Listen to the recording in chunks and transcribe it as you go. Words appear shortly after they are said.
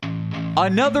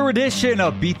Another edition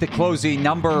of Beat the Closing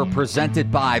Number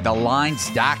presented by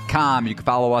TheLines.com. You can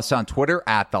follow us on Twitter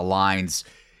at TheLines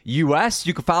US.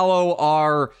 You can follow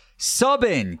our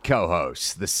sub-in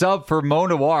co-host, the sub for Mo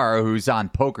Noir, who's on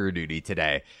poker duty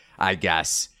today, I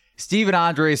guess. Steven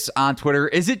Andres on Twitter.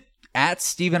 Is it at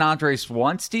Steven Andres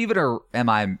 1, Steven, or am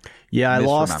I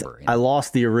misremembering? I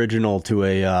lost the original to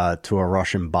a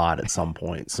Russian bot at some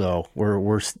point. So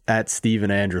we're at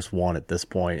Steven Andres 1 at this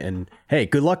point. And hey,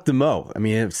 good luck to Mo. I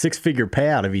mean, a 6-figure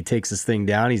payout if he takes this thing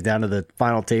down. He's down to the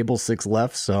final table, 6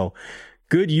 left. So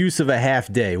good use of a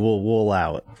half day. We'll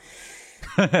allow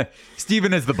it.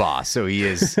 Steven is the boss, so he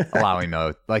is allowing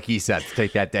Mo, like he said, to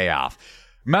take that day off.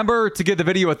 Remember to give the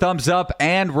video a thumbs up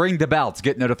and ring the bell to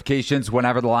get notifications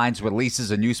whenever The Lines releases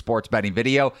a new sports betting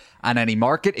video on any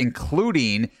market,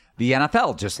 including the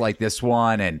NFL, just like this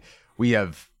one. And we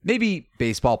have maybe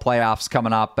baseball playoffs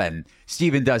coming up, and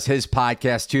Steven does his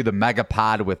podcast too, the Mega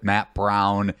Pod with Matt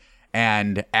Brown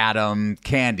and Adam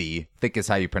Candy, I think is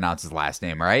how you pronounce his last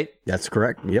name, right? That's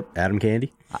correct. Yep, Adam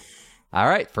Candy. All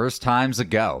right, first time's a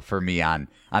go for me on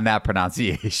that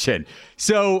pronunciation.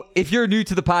 So if you're new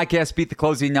to the podcast, Beat the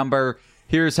Closing Number,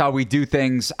 here's how we do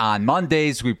things. On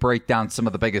Mondays, we break down some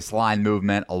of the biggest line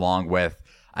movement along with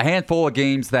a handful of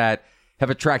games that have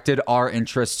attracted our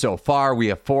interest so far. We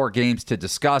have 4 games to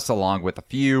discuss along with a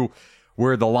few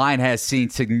where the line has seen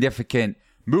significant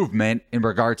movement in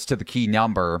regards to the key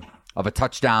number of a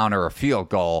touchdown or a field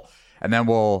goal. And then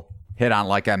we'll hit on,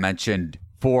 like I mentioned,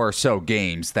 4 or so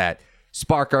games that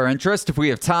spark our interest. If we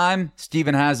have time,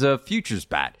 Steven has a futures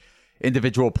bet,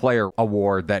 individual player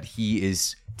award that he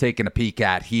is taking a peek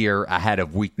at here ahead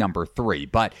of week number 3.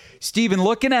 But Steven,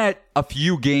 looking at a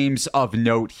few games of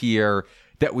note here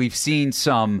that we've seen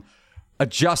some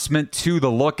adjustment to the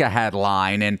look-ahead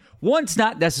line, and one's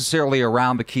not necessarily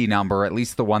around the key number, at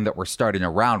least the one that we're starting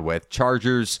around with,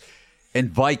 Chargers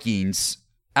and Vikings.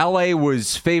 LA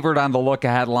was favored on the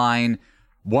look-ahead line,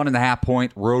 1.5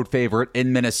 point road favorite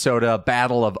in Minnesota,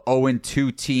 battle of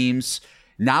 0-2 teams.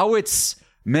 Now it's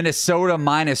Minnesota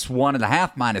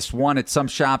 -1.5, -1 at some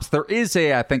shops. There is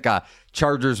I think a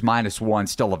Chargers -1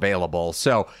 still available.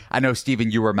 So I know,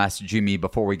 Steven, you were messaging me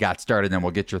before we got started, and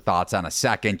we'll get your thoughts on a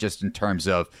second, just in terms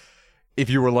of if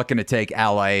you were looking to take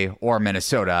LA or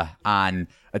Minnesota on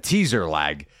a teaser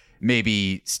leg.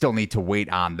 Maybe still need to wait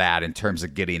on that in terms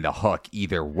of getting the hook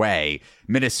either way.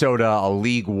 Minnesota, a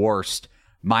league worst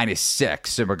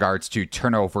 -6 in regards to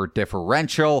turnover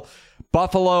differential.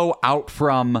 Buffalo out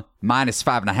from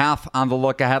 -5.5 on the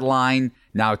look-ahead line,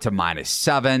 now to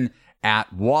 -7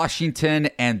 at Washington.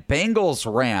 And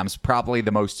Bengals-Rams, probably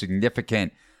the most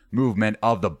significant movement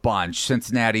of the bunch.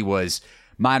 Cincinnati was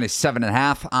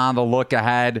 -7.5 on the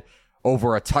look-ahead,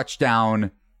 over a touchdown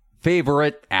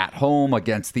favorite at home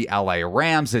against the LA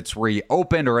Rams. It's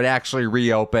reopened, or it actually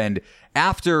reopened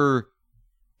after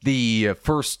the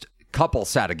first couple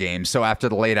set of games. So after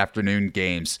the late afternoon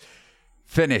games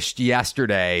finished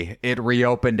yesterday, it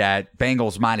reopened at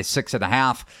Bengals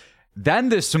 -6.5. Then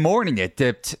this morning, it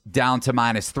dipped down to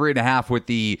 -3.5 with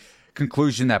the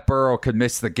conclusion that Burrow could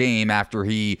miss the game after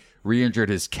he re-injured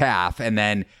his calf. And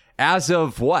then as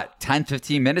of 10,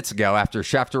 15 minutes ago, after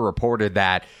Schefter reported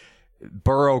that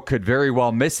Burrow could very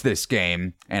well miss this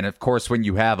game. And of course, when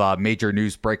you have a major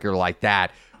newsbreaker like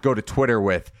that go to Twitter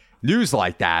with news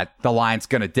like that, the line's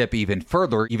going to dip even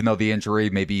further, even though the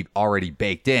injury may be already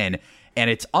baked in. And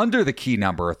it's under the key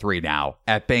number of 3 now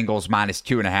at Bengals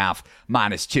 -2.5,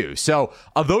 -2. So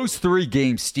of those 3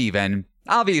 games, Steven,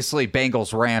 obviously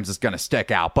Bengals-Rams is going to stick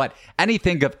out, but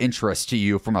anything of interest to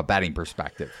you from a betting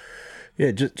perspective?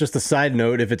 Yeah, just a side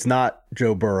note, if it's not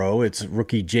Joe Burrow, it's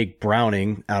rookie Jake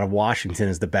Browning out of Washington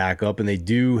as the backup, and they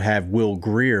do have Will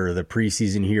Grier, the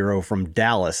preseason hero from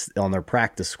Dallas, on their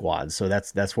practice squad. So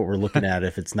that's what we're looking at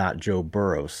if it's not Joe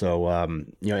Burrow. So,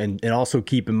 and also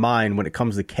keep in mind, when it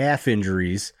comes to calf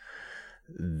injuries,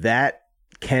 that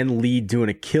can lead to an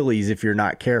Achilles if you're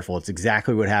not careful. It's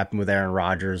exactly what happened with Aaron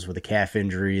Rodgers with a calf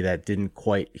injury that didn't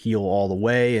quite heal all the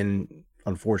way and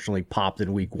unfortunately popped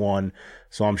in week 1.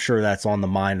 So I'm sure that's on the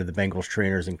mind of the Bengals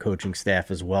trainers and coaching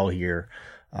staff as well here.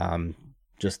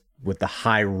 Just with the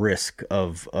high risk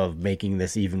of making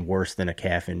this even worse than a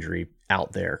calf injury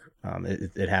out there.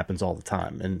 It happens all the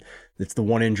time. And it's the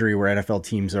one injury where NFL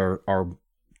teams are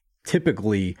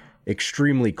typically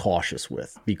extremely cautious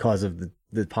with because of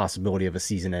the possibility of a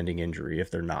season-ending injury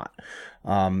if they're not.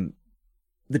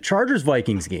 The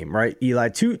Chargers-Vikings game, right, Eli?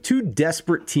 Two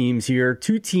desperate teams here.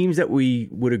 2 teams that we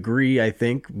would agree, I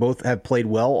think, both have played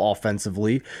well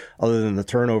offensively, other than the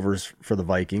turnovers for the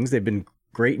Vikings. They've been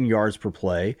great in yards per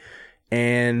play.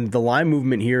 And the line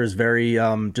movement here is very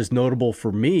just notable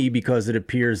for me because it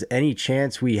appears any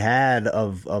chance we had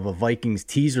of a Vikings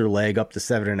teaser leg up to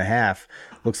 7.5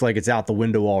 looks like it's out the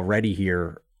window already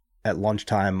here at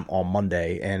lunchtime on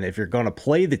Monday. And if you're going to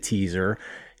play the teaser,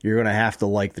 you're going to have to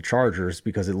like the Chargers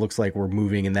because it looks like we're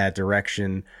moving in that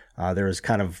direction. There is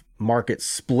kind of market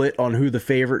split on who the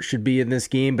favorite should be in this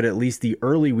game, but at least the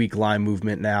early week line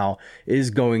movement now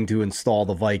is going to install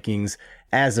the Vikings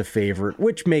as a favorite,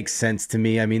 which makes sense to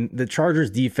me. I mean, the Chargers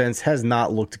defense has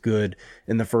not looked good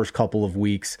in the first couple of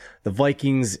weeks. The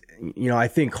Vikings, I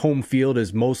think home field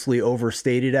is mostly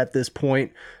overstated at this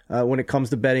point when it comes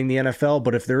to betting the NFL.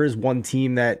 But if there is one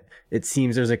team that it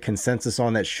seems there's a consensus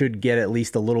on that should get at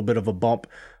least a little bit of a bump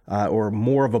or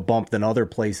more of a bump than other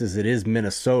places, it is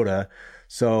Minnesota.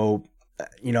 So,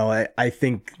 I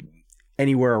think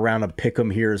anywhere around a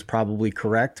pick'em here is probably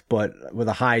correct, but with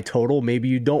a high total, maybe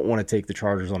you don't want to take the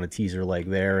Chargers on a teaser leg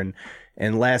there.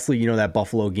 And lastly, that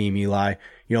Buffalo game, Eli,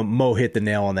 Mo hit the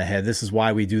nail on the head. This is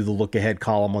why we do the look ahead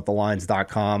column with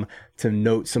thelines.com to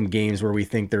note some games where we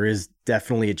think there is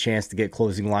definitely a chance to get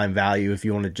closing line value. If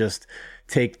you want to just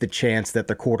take the chance that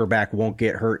the quarterback won't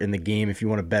get hurt in the game, if you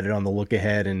want to bet it on the look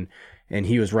ahead, and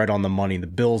he was right on the money. The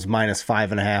Bills minus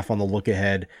 5.5 on the look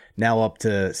ahead, now up to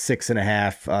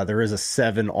 6.5. There is a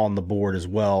 7 on the board as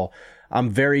well. I'm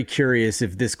very curious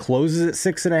if this closes at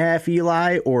 6.5,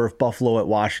 Eli, or if Buffalo at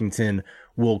Washington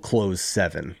will close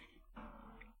 7.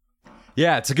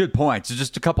 Yeah, it's a good point. So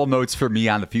just a couple notes for me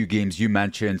on the few games you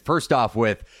mentioned. First off,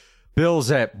 with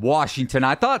Bills at Washington,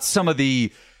 I thought some of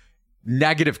the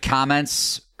negative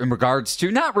comments in regards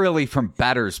to, not really from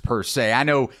bettors per se. I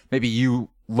know maybe you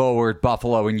lowered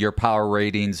Buffalo in your power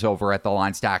ratings over at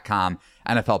thelines.com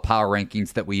NFL power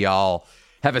rankings that we all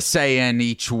have a say in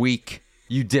each week.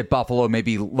 You did Buffalo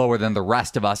maybe lower than the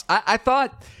rest of us. I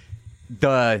thought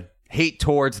the hate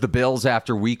towards the Bills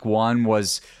after week 1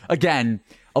 was, again,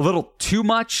 a little too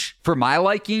much for my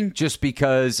liking, just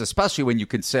because, especially when you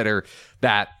consider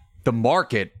that the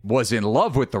market was in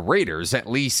love with the Raiders, at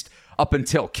least up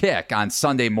until kick on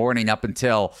Sunday morning, up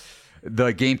until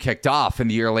the game kicked off in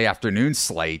the early afternoon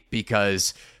slate,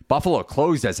 because Buffalo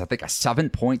closed as, I think, a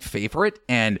 7-point favorite.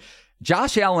 And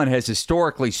Josh Allen has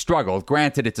historically struggled.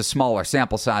 Granted, it's a smaller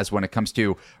sample size when it comes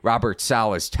to Robert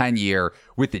Saleh's tenure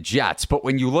with the Jets. But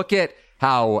when you look at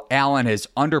how Allen has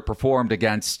underperformed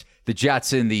against the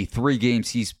Jets in the 3 games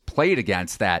he's played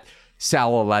against that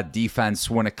Saleh-led defense,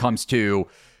 when it comes to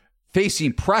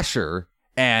facing pressure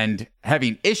and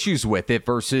having issues with it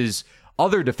versus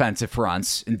other defensive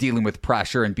fronts and dealing with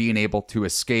pressure and being able to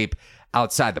escape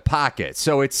outside the pocket.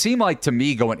 So it seemed like to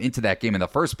me going into that game in the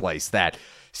first place that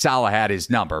Saleh had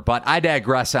his number. But I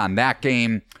digress on that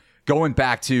game. Going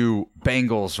back to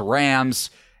Bengals-Rams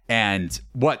and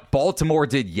what Baltimore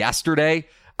did yesterday,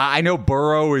 I know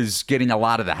Burrow is getting a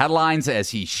lot of the headlines, as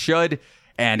he should,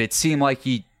 and it seemed like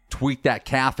he tweaked that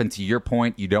calf. And to your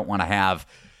point, you don't want to have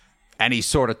any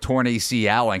sort of torn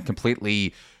ACL and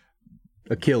completely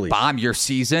Achilles bomb your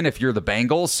season if you're the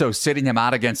Bengals. So sitting him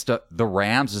out against the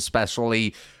Rams,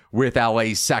 especially with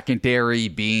LA's secondary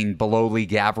being below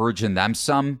league average and then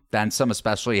some,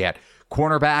 especially at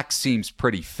cornerback, seems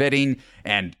pretty fitting.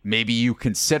 And maybe you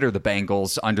consider the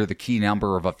Bengals under the key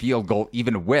number of a field goal,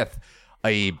 even with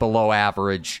a below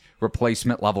average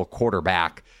replacement level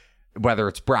quarterback, whether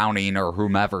it's Browning or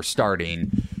whomever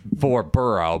starting for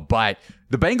Burrow. But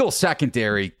the Bengals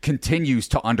secondary continues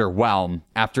to underwhelm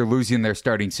after losing their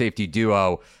starting safety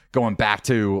duo going back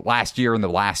to last year and the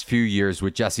last few years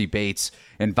with Jesse Bates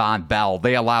and Von Bell.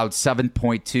 They allowed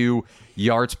 7.2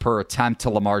 yards per attempt to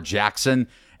Lamar Jackson,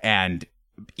 and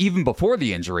even before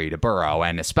the injury to Burrow,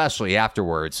 and especially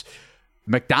afterwards,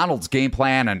 McDonald's game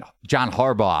plan and John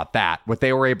Harbaugh, what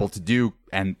they were able to do,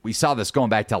 and we saw this going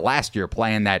back to last year,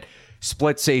 playing that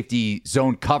split safety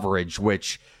zone coverage,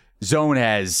 which zone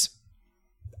has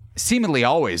seemingly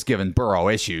always given Burrow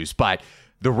issues, but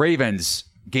the Ravens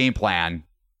game plan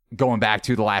going back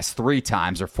to the last 3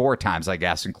 times or 4 times, I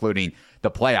guess, including the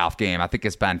playoff game, I think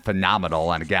it's been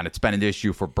phenomenal. And again, it's been an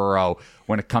issue for Burrow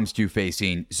when it comes to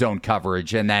facing zone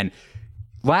coverage. And then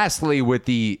lastly, with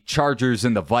the Chargers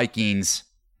and the Vikings,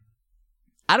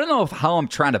 I don't know how I'm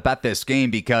trying to bet this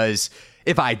game, because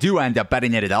if I do end up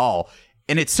betting it at all,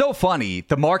 and it's so funny,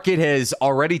 the market has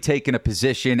already taken a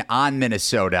position on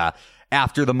Minnesota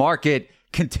after the market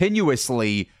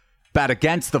continuously bet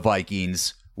against the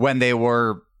Vikings when they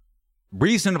were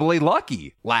reasonably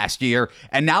lucky last year,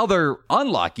 and now they're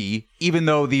unlucky, even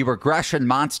though the regression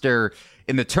monster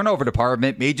in the turnover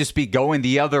department may just be going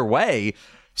the other way.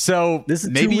 So this is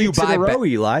maybe 2 weeks you buy in a row,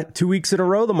 Eli. 2 weeks in a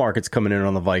row, the market's coming in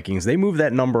on the Vikings. They moved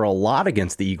that number a lot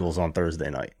against the Eagles on Thursday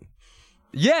night.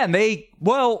 Yeah, and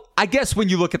I guess when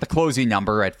you look at the closing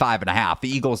number at 5.5, the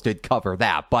Eagles did cover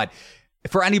that. But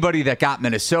for anybody that got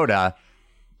Minnesota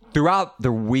throughout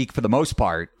the week, for the most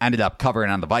part, ended up covering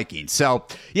on the Vikings. So,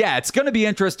 yeah, it's going to be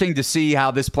interesting to see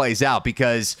how this plays out,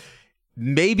 because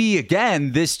maybe,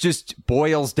 again, this just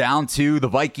boils down to the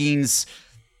Vikings.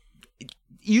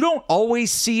 You don't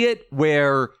always see it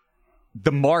where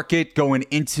the market going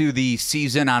into the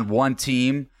season on one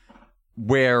team,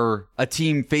 where a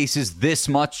team faces this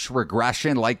much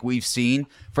regression like we've seen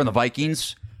from the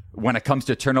Vikings when it comes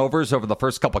to turnovers over the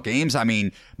first couple games. I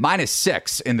mean,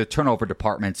 -6 in the turnover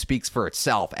department speaks for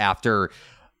itself after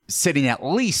sitting at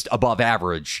least above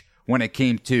average when it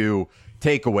came to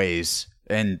takeaways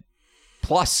and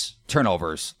plus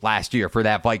turnovers last year for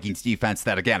that Vikings defense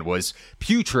that, again, was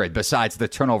putrid besides the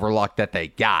turnover luck that they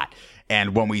got.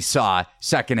 And when we saw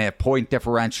second half point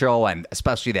differential, and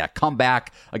especially that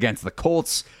comeback against the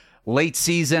Colts late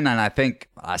season, and I think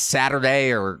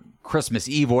Saturday or Christmas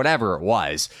Eve, whatever it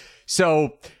was.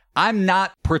 So I'm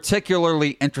not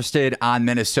particularly interested on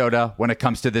Minnesota when it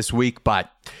comes to this week, but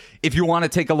if you want to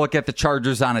take a look at the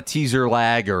Chargers on a teaser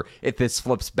lag, or if this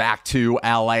flips back to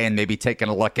LA and maybe taking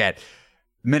a look at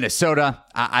Minnesota,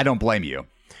 I don't blame you.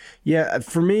 Yeah,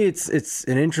 for me, it's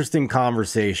an interesting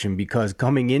conversation, because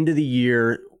coming into the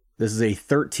year, this is a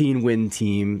 13-win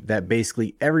team that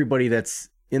basically everybody that's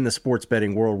in the sports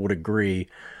betting world would agree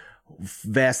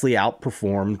vastly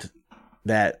outperformed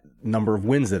that number of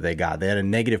wins that they got. They had a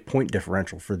negative point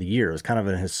differential for the year. It was kind of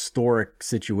a historic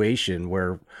situation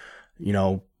where,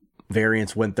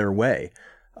 variance went their way.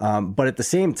 But at the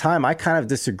same time, I kind of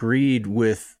disagreed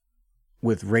with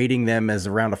rating them as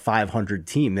around a 500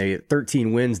 team. They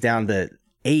 13 wins down to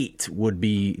 8 would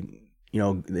be,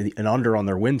 an under on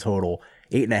their win total.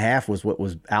 8.5 was what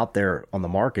was out there on the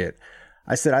market.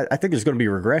 I said, I think there's going to be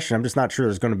regression. I'm just not sure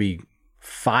there's going to be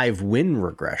 5-win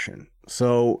regression.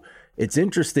 So it's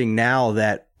interesting now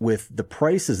that with the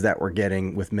prices that we're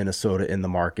getting with Minnesota in the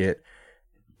market,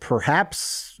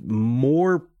 perhaps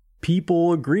more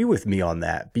people agree with me on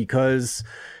that, because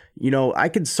I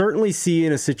could certainly see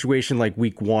in a situation like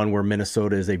week 1 where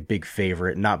Minnesota is a big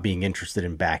favorite not being interested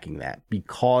in backing that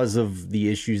because of the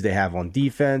issues they have on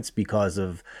defense, because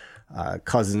of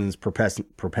Cousins'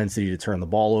 propensity to turn the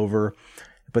ball over.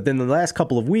 But then the last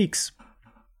couple of weeks,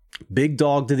 big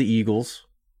dog to the Eagles,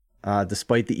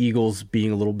 despite the Eagles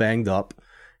being a little banged up.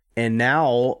 And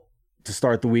now to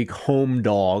start the week, home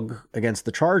dog against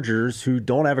the Chargers, who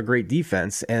don't have a great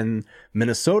defense. And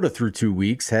Minnesota through 2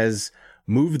 weeks has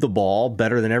moved the ball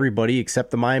better than everybody except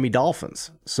the Miami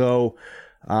Dolphins. So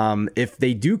if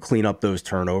they do clean up those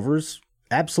turnovers,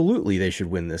 absolutely they should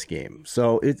win this game.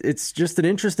 So it's just an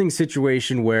interesting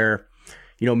situation where,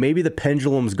 maybe the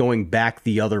pendulum's going back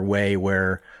the other way,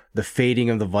 where the fading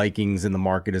of the Vikings in the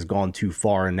market has gone too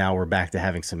far, and now we're back to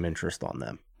having some interest on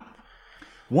them.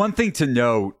 One thing to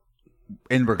note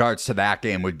in regards to that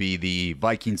game would be the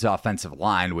Vikings offensive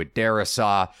line, with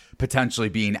Darisaw potentially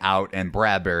being out and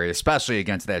Bradbury, especially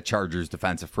against that Chargers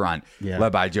defensive front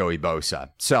led by Joey Bosa.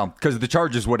 So, because the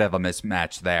Chargers would have a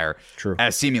mismatch there, True,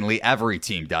 as seemingly every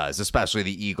team does, especially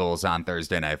the Eagles on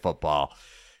Thursday Night Football,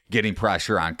 getting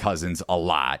pressure on Cousins a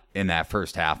lot in that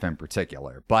first half in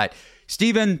particular. But,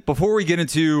 Steven, before we get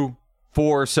into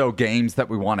 4 or so games that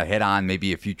we want to hit on,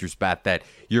 maybe a futures bet that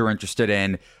you're interested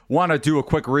in, want to do a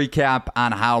quick recap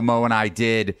on how Mo and I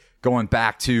did going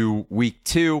back to week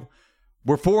 2.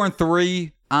 We're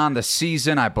 4-3 on the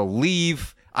season, I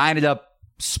believe. I ended up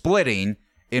splitting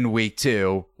in week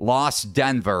 2, lost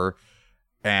Denver,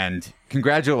 and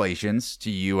congratulations to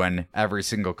you and every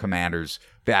single Commanders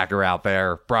backer out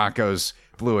there. Broncos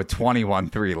blew a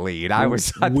 21-3 lead. I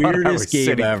weirdest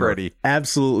game ever. Pretty.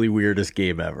 Absolutely weirdest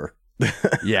game ever.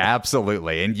 Yeah,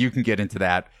 absolutely. And you can get into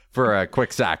that for a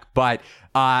quick sec. But,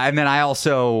 and then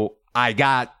I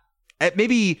got,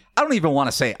 maybe, I don't even want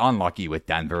to say unlucky with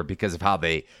Denver because of how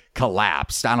they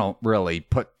collapsed. I don't really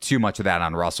put too much of that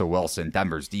on Russell Wilson.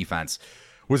 Denver's defense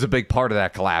was a big part of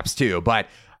that collapse too. But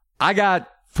I got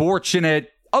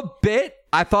fortunate a bit.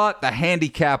 I thought the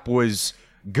handicap was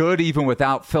good even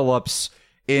without Phillips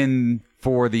in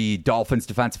for the Dolphins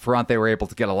defensive front. They were able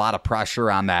to get a lot of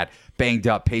pressure on that banged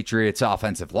up Patriots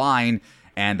offensive line,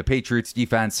 and the Patriots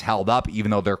defense held up even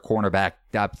though their cornerback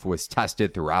depth was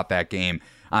tested throughout that game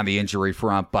on the injury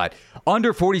front. But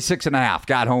under 46.5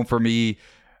 got home for me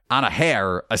on a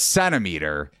hair, a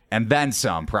centimeter, and then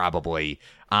some probably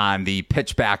on the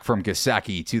pitch back from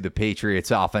Gesicki to the Patriots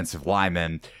offensive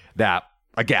lineman that,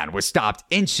 again, was stopped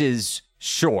inches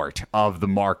short of the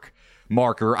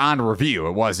marker on review.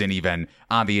 It wasn't even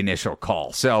on the initial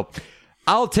call. So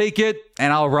I'll take it,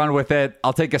 and I'll run with it.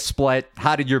 I'll take a split.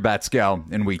 How did your bets go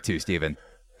in week 2, Steven?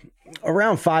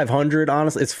 Around 500,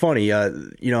 honestly. It's funny.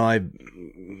 I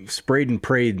sprayed and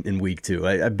prayed in week 2.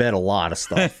 I bet a lot of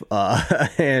stuff.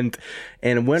 And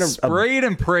when sprayed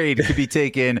and prayed could be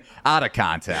taken out of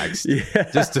context.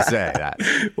 Yeah. Just to say that.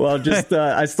 Well,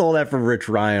 I stole that from Rich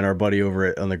Ryan, our buddy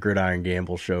over on the Gridiron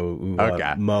Gamble show. Who,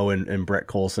 Mo and Brett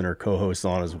Colson are co-hosts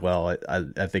on as well.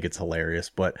 I think it's hilarious.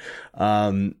 But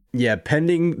pending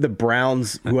the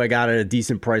Browns, who I got at a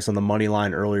decent price on the money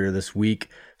line earlier this week.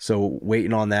 So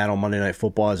waiting on that on Monday Night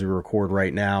Football as we record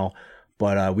right now.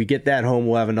 But we get that home,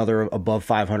 we'll have another above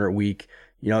 500 week.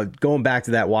 Going back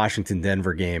to that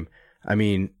Washington-Denver game,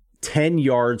 10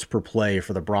 yards per play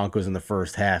for the Broncos in the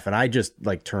first half. And I just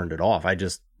turned it off. I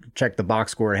just checked the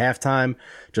box score at halftime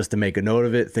just to make a note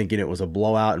of it, thinking it was a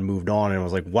blowout, and moved on. And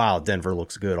was like, wow, Denver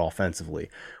looks good offensively,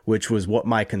 which was what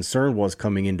my concern was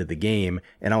coming into the game.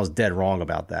 And I was dead wrong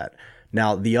about that.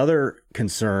 Now, the other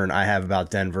concern I have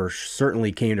about Denver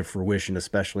certainly came to fruition,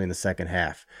 especially in the second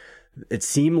half. It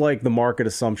seemed like the market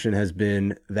assumption has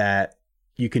been that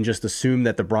you can just assume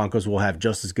that the Broncos will have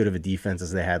just as good of a defense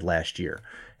as they had last year.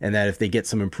 And that if they get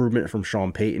some improvement from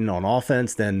Sean Payton on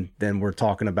offense, then we're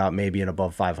talking about maybe an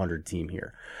above 500 team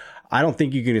here. I don't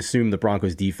think you can assume the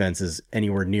Broncos defense is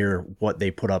anywhere near what they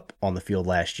put up on the field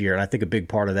last year. And I think a big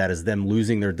part of that is them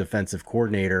losing their defensive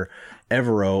coordinator,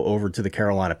 Evero, over to the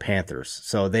Carolina Panthers.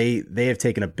 So they have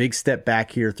taken a big step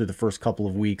back here through the first couple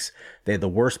of weeks. They had the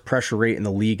worst pressure rate in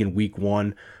the league in week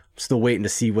 1. Still waiting to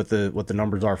see what the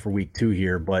numbers are for week 2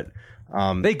 here, but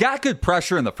they got good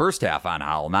pressure in the first half on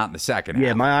Howell, not in the second half.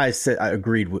 Yeah, my eyes said I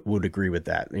would agree with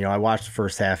that. I watched the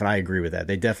first half and I agree with that.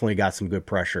 They definitely got some good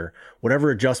pressure.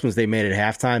 Whatever adjustments they made at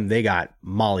halftime, they got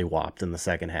mollywopped in the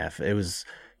second half. It was,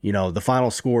 the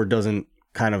final score doesn't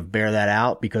kind of bear that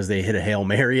out because they hit a Hail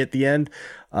Mary at the end.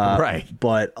 Right.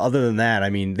 But other than that,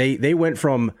 they went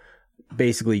from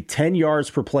basically 10 yards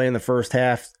per play in the first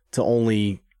half to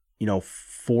only,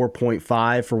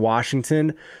 4.5 for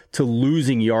Washington to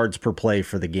losing yards per play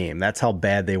for the game. That's how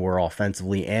bad they were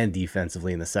offensively and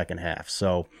defensively in the second half.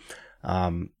 So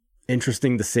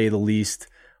interesting to say the least.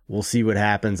 We'll see what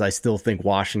happens. I still think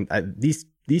Washington, these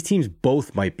teams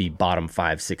both might be bottom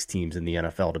 5-6 teams in the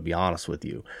NFL, to be honest with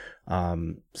you.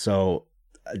 So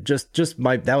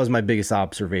that was my biggest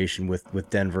observation with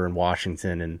Denver and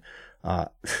Washington, and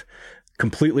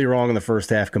completely wrong in the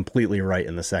first half, completely right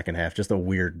in the second half. Just a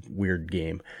weird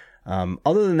game.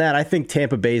 Other than that, I think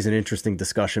Tampa Bay is an interesting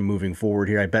discussion moving forward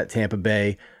here. I bet Tampa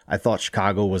Bay. I thought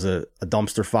Chicago was a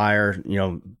dumpster fire.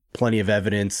 Plenty of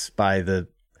evidence by the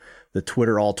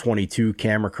Twitter All 22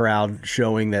 camera crowd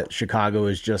showing that Chicago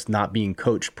is just not being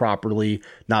coached properly,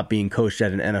 not being coached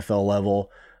at an NFL level.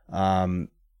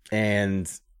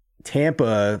 And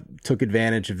Tampa took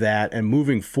advantage of that. And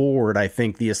moving forward, I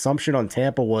think the assumption on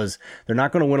Tampa was they're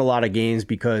not going to win a lot of games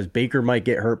because Baker might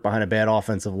get hurt behind a bad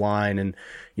offensive line. And,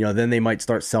 then they might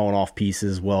start selling off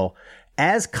pieces. Well,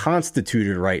 as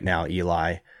constituted right now,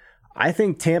 Eli, I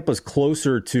think Tampa's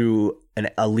closer to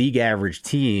a league average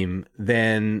team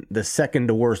than the second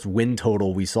to worst win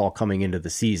total we saw coming into the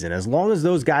season. As long as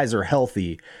those guys are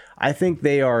healthy, I think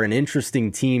they are an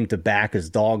interesting team to back as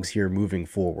dogs here moving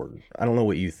forward. I don't know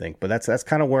what you think, but that's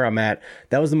kind of where I'm at.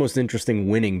 That was the most interesting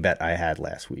winning bet I had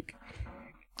last week.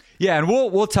 Yeah, and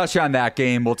we'll touch on that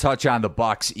game. We'll touch on the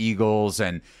Bucs, Eagles,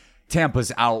 and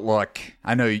Tampa's outlook.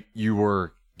 I know you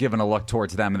were giving a look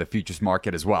towards them in the futures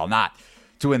market as well. Not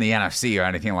to win the NFC or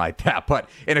anything like that, but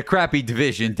in a crappy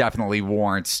division definitely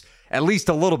warrants at least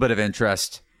a little bit of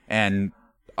interest and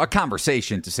a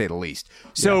conversation, to say the least.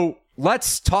 So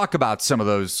let's talk about some of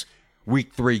those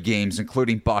week 3 games,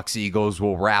 including Bucs, Eagles.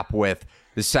 We'll wrap with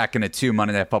the second of 2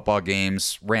 Monday Night Football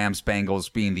games, Rams,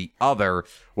 Bengals being the other.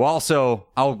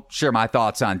 I'll share my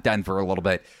thoughts on Denver a little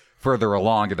bit further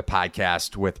along in the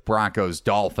podcast with Broncos,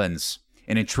 Dolphins,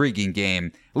 an intriguing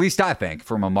game, at least I think,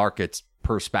 from a market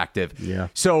perspective. Yeah.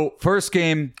 So first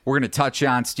game we're going to touch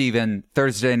on, Steven,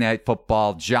 Thursday Night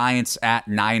Football, Giants at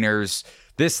Niners.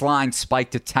 This line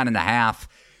spiked to 10.5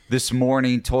 this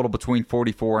morning, total between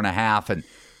 44.5 and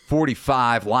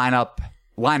 45.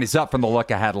 Line is up from the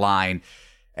look-ahead line,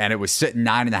 and it was sitting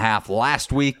 9.5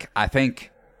 last week. I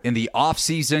think in the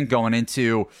offseason going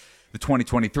into the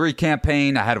 2023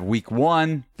 campaign ahead of week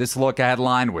 1, this look-ahead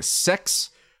line was 6.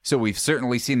 So we've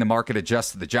certainly seen the market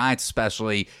adjust to the Giants,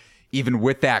 especially even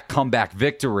with that comeback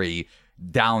victory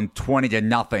down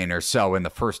 20-0 or so in the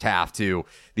first half to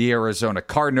the Arizona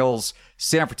Cardinals.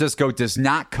 San Francisco does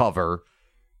not cover,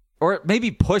 or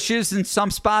maybe pushes in some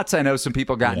spots. I know some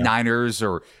people got Niners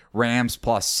or Rams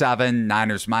 +7,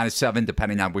 Niners -7,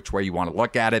 depending on which way you want to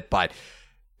look at it. But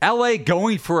LA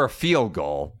going for a field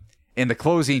goal in the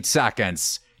closing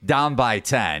seconds, down by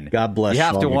 10. God bless you. You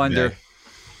have Sean to wonder.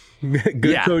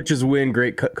 Good coaches win,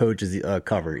 great coaches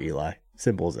cover, Eli.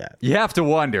 Simple as that. You have to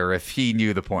wonder if he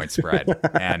knew the point spread.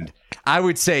 And I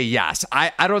would say yes.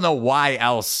 I don't know why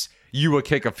else you would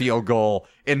kick a field goal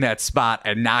in that spot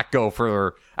and not go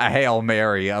for a Hail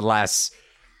Mary unless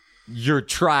you're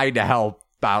trying to help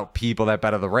out people that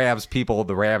bet on the Rams, people of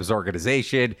the Rams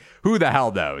organization. Who the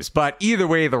hell knows? But either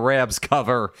way, the Rams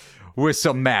cover with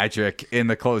some magic in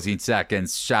the closing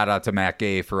seconds. Shout out to Matt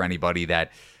Gay for anybody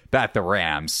that bet the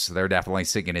Rams. They're definitely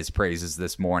singing his praises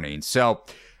this morning. So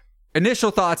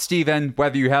initial thoughts, Steven,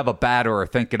 whether you have a bet or are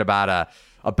thinking about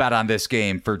a bet on this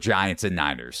game for Giants and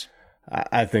Niners.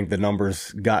 I think the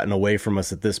number's gotten away from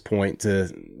us at this point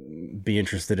to be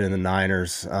interested in the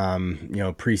Niners.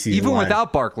 Preseason even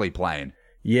without Barkley playing.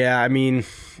 Yeah, I mean,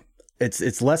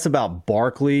 it's less about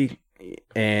Barkley,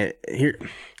 and here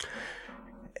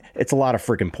it's a lot of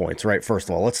freaking points, right? First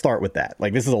of all, let's start with that.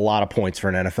 Like, this is a lot of points for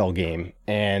an NFL game,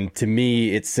 and to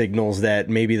me, it signals that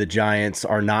maybe the Giants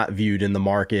are not viewed in the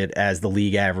market as the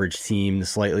league average team, the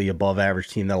slightly above average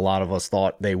team that a lot of us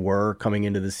thought they were coming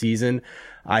into the season.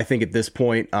 I think at this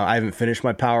point, I haven't finished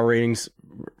my power ratings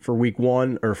for week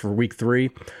 1 or for week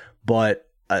 3, but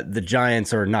the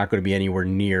Giants are not going to be anywhere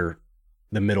near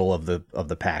the middle of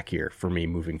the pack here for me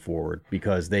moving forward,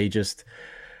 because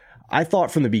I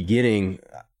thought from the beginning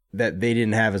that they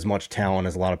didn't have as much talent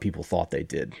as a lot of people thought they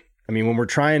did. I mean, when we're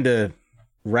trying to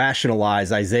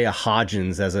rationalize Isaiah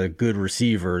Hodgins as a good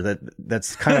receiver,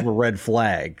 that's kind of a red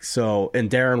flag. So, and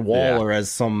Darren Waller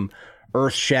as some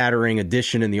earth-shattering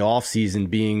addition in the offseason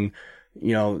being,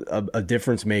 a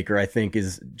difference maker, I think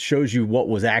shows you what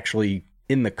was actually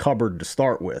in the cupboard to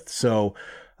start with. So,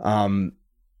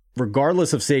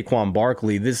 regardless of Saquon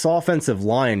Barkley, this offensive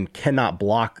line cannot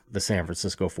block the San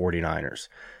Francisco 49ers.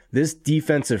 This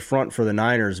defensive front for the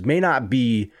Niners may not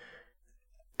be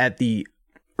at the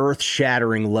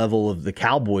earth-shattering level of the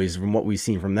Cowboys from what we've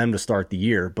seen from them to start the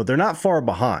year, but they're not far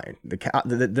behind.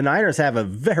 The Niners have a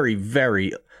very,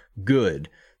 very good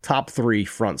top 3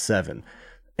 front 7,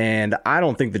 and I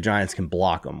don't think the Giants can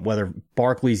block them, whether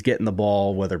Barkley's getting the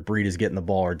ball, whether Breed is getting the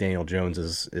ball, or Daniel Jones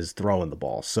is throwing the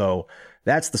ball. So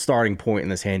that's the starting point in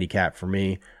this handicap for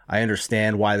me. I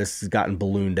understand why this has gotten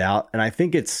ballooned out, and I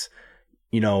think it's,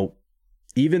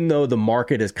 even though the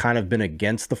market has kind of been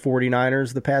against the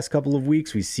 49ers the past couple of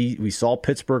weeks, we saw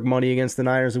Pittsburgh money against the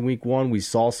Niners in week 1. We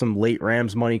saw some late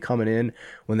Rams money coming in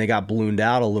when they got ballooned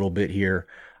out a little bit here.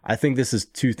 I think this is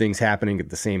two things happening at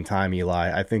the same time,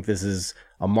 Eli. I think this is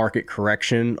a market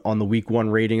correction on the week 1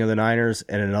 rating of the Niners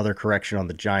and another correction on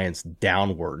the Giants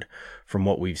downward from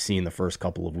what we've seen the first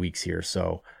couple of weeks here.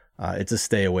 So it's a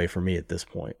stay away for me at this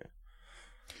point.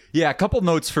 Yeah, a couple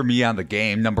notes for me on the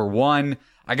game. Number 1,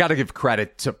 I got to give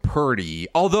credit to Purdy,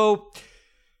 although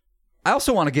I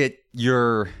also want to get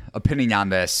your opinion on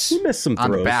this. He missed some throws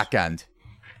on the back end.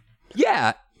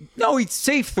 Yeah, no, he's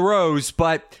safe throws,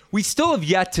 but we still have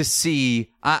yet to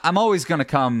see. I'm always going to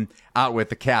come out with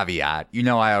the caveat.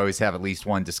 I always have at least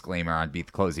one disclaimer on Beat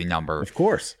the Closing Number. Of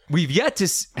course, we've yet to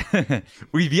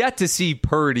see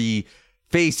Purdy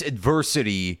face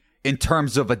adversity in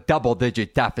terms of a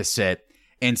double-digit deficit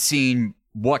and seeing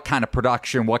what kind of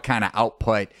production, what kind of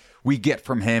output we get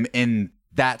from him in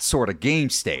that sort of game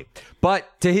state.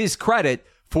 But to his credit,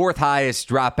 4th highest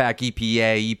dropback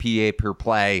EPA per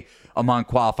play among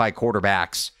qualified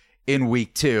quarterbacks in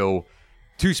week 2,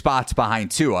 2 spots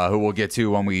behind Tua, who we'll get to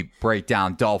when we break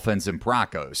down Dolphins and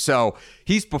Broncos. So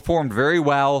he's performed very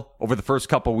well over the first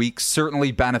couple weeks,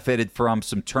 certainly benefited from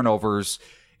some turnovers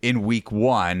in week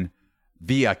 1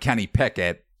 via Kenny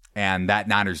Pickett and that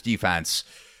Niners defense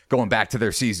going back to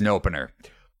their season opener.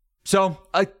 So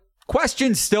a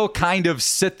question still kind of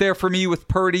sit there for me with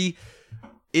Purdy.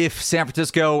 If San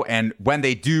Francisco, and when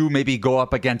they do maybe go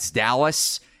up against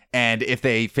Dallas, and if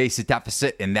they face a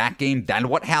deficit in that game, then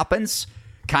what happens?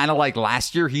 Kind of like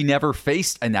last year, he never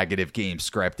faced a negative game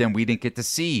script, and we didn't get to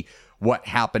see what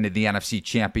happened in the NFC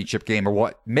Championship game or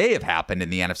what may have happened in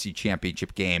the NFC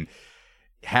Championship game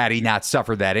had he not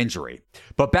suffered that injury.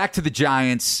 But back to the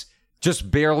Giants,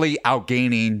 just barely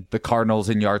outgaining the Cardinals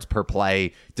in yards per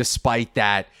play, despite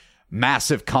that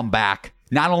massive comeback.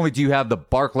 Not only do you have the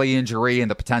Barkley injury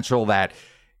and the potential that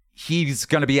he's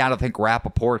going to be out, I think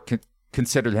Rappaport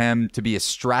considered him to be a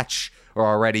stretch or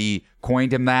already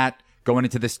coined him that going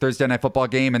into this Thursday Night Football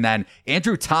game. And then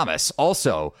Andrew Thomas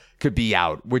also could be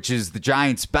out, which is the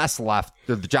Giants' best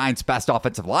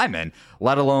offensive lineman,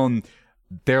 let alone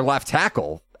their left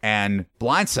tackle and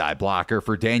blindside blocker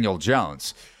for Daniel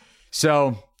Jones.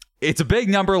 So it's a big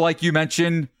number, like you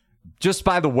mentioned, just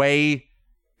by the way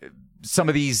some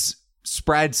of these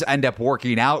spreads end up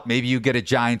working out. Maybe you get a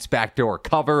Giants backdoor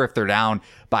cover if they're down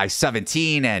by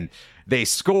 17 and they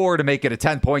score to make it a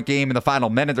 10-point game in the final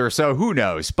minute or so. Who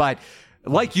knows? But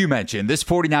like you mentioned, this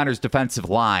 49ers defensive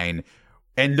line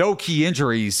and no key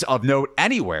injuries of note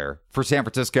anywhere for San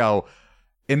Francisco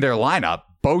in their lineup.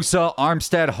 Bosa,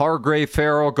 Armstead, Hargrave,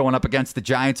 Farrell going up against the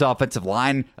Giants offensive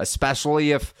line,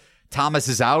 especially if Thomas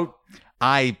is out.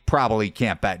 I probably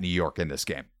can't bet New York in this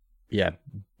game. Yeah,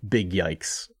 big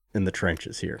yikes in the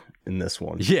trenches here in this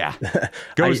one. Yeah,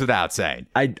 goes without saying.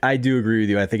 I do agree with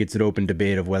you. I think it's an open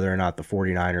debate of whether or not the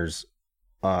 49ers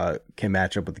can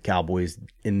match up with the Cowboys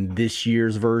in this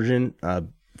year's version.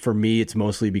 For me, it's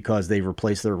mostly because they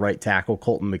replaced their right tackle,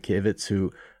 Colton McKivitz,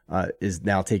 who is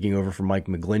now taking over for Mike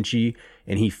McGlinchey,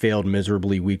 and he failed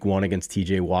miserably week 1 against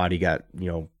TJ Watt. He got,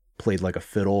 played like a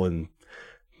fiddle, and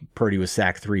Purdy was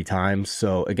sacked 3 times.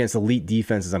 So against elite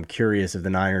defenses, I'm curious if the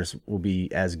Niners will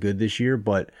be as good this year.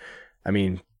 But I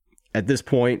mean, at this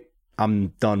point, I'm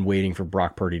done waiting for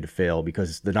Brock Purdy to fail,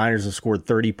 because the Niners have scored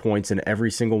 30 points in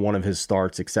every single one of his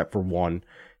starts except for one.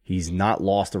 He's not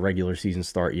lost a regular season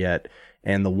start yet.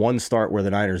 And the one start where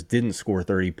the Niners didn't score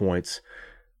 30 points,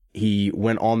 he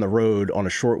went on the road on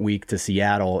a short week to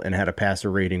Seattle and had a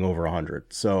passer rating over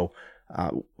 100. So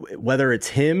whether it's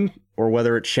him or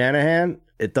whether it's Shanahan,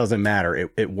 it doesn't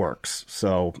matter. It works.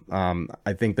 So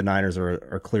I think the Niners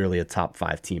are clearly a top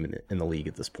 5 team in the league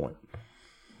at this point.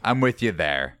 I'm with you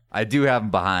there. I do have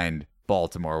them behind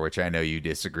Baltimore, which I know you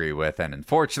disagree with. And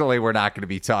unfortunately, we're not going to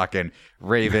be talking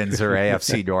Ravens or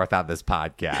AFC North on this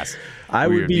podcast. I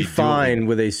would be fine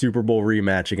with a Super Bowl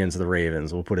rematch against the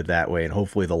Ravens. We'll put it that way. And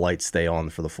hopefully the lights stay on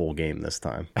for the full game this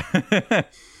time.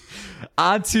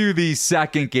 On to the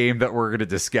second game that we're going to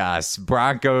discuss.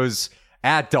 Broncos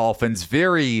at Dolphins.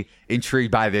 Very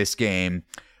intrigued by this game.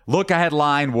 Look ahead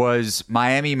line was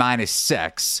Miami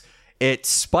 -6. It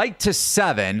spiked to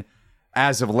 7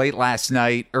 as of late last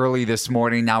night, early this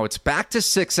morning. Now it's back to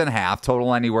 6.5,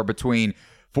 total anywhere between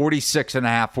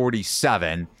 46.5,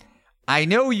 47. I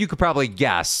know you could probably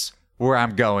guess where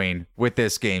I'm going with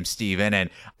this game, Steven, and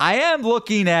I am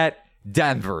looking at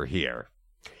Denver here,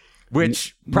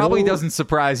 which probably doesn't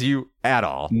surprise you at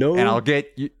all. No, and I'll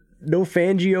get you. No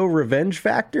Fangio revenge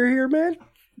factor here, man?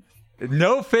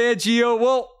 No Fangio.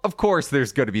 Well, of course,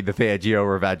 there's going to be the Fangio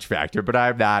revenge factor, but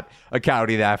I'm not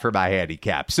accounting that for my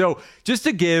handicap. So just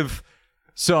to give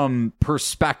some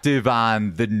perspective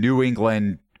on the New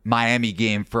England Miami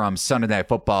game from Sunday Night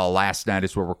Football last night,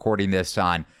 as we're recording this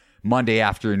on Monday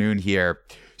afternoon here.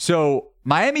 So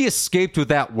Miami escaped with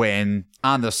that win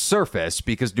on the surface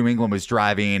because New England was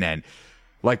driving, and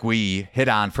like we hit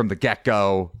on from the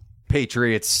get-go,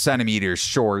 Patriots centimeters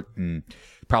short, and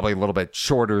probably a little bit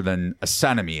shorter than a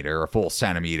full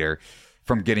centimeter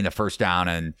from getting the first down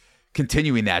and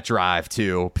continuing that drive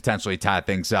to potentially tie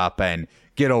things up and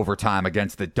get overtime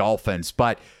against the Dolphins.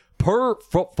 But per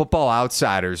Football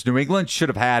Outsiders, New England should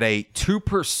have had a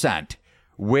 2%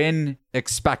 win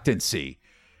expectancy.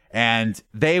 And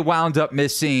they wound up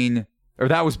missing, or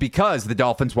that was because the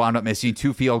Dolphins wound up missing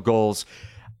 2 field goals.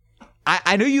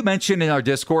 I know you mentioned in our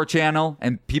Discord channel,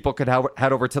 and people could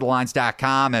head over to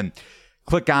thelines.com and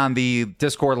click on the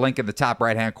Discord link in the top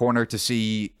right-hand corner to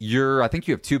see I think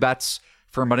you have 2 bets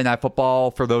for Monday Night Football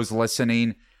for those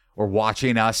listening or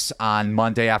watching us on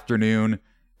Monday afternoon,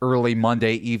 early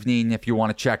Monday evening, if you want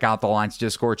to check out the Lines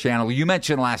Discord channel. You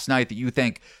mentioned last night that you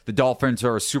think the Dolphins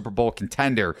are a Super Bowl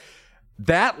contender.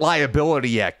 That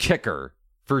liability at kicker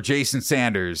for Jason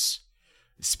Sanders,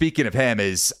 speaking of him,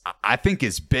 I think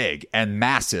is big and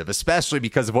massive, especially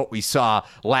because of what we saw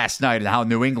last night and how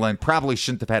New England probably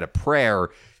shouldn't have had a prayer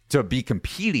to be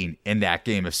competing in that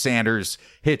game if Sanders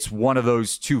hits one of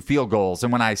those 2 field goals.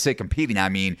 And when I say competing, I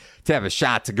mean to have a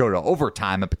shot to go to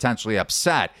overtime and potentially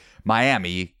upset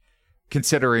Miami,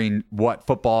 considering what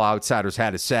Football Outsiders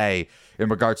had to say in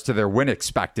regards to their win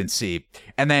expectancy.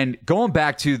 And then going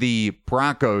back to the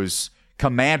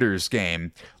Broncos-Commanders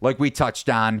game, like we touched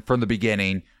on from the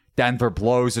beginning, Denver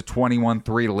blows a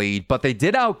 21-3 lead, but they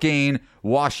did outgain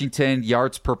Washington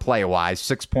yards per play-wise,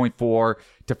 6.4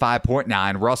 to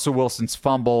 5.9. Russell Wilson's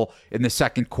fumble in the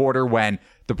second quarter when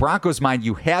the Broncos, mind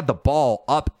you, had the ball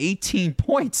up 18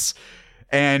 points,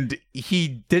 and he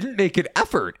didn't make an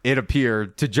effort, it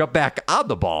appeared, to jump back on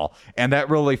the ball, and that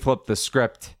really flipped the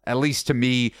script, at least to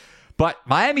me. But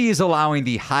Miami is allowing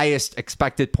the highest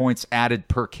expected points added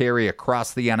per carry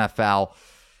across the NFL.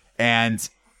 And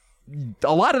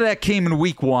a lot of that came in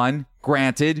week 1,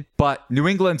 granted, but New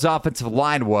England's offensive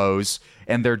line woes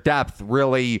and their depth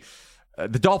really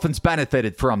the Dolphins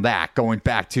benefited from that, going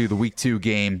back to the Week 2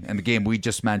 game and the game we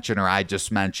just mentioned, or I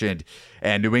just mentioned,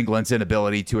 and New England's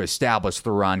inability to establish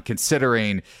the run,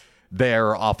 considering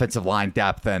their offensive line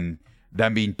depth and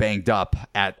them being banged up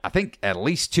at, I think, at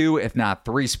least 2, if not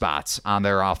 3 spots on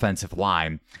their offensive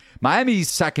line. Miami's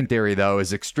secondary, though,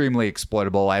 is extremely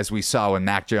exploitable, as we saw when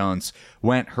Mac Jones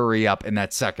went hurry up in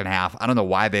that second half. I don't know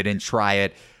why they didn't try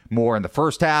it more in the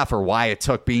first half, or why it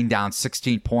took being down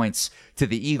 16 points to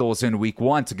the Eagles in Week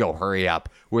 1 to go hurry up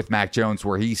with Mac Jones,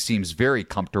 where he seems very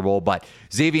comfortable. But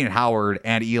Xavier Howard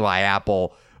and Eli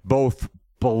Apple, both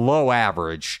below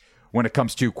average when it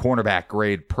comes to cornerback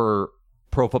grade per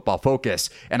Pro Football Focus.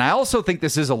 And I also think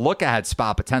this is a look-ahead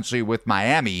spot potentially with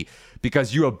Miami,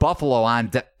 because you have Buffalo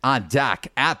on deck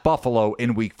at Buffalo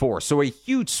in Week 4. So a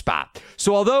huge spot.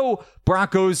 So although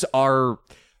Broncos are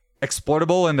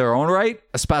exploitable in their own right,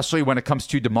 especially when it comes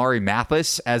to Damari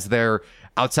Mathis as their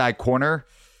outside corner,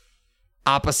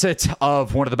 opposite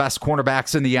of one of the best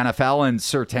cornerbacks in the NFL in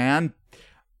Surtain,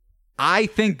 I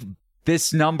think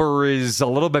this number is a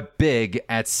little bit big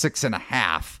at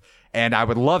 6.5. And I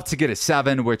would love to get a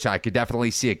 7, which I could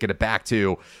definitely see it get it back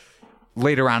to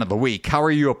later on in the week. How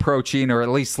are you approaching, or at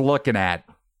least looking at,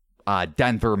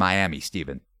 Denver, Miami,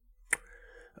 Steven?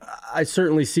 I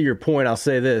certainly see your point. I'll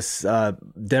say this,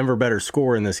 Denver better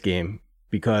score in this game,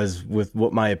 because with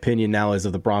what my opinion now is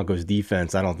of the Broncos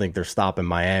defense, I don't think they're stopping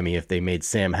Miami if they made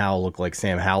Sam Howell look like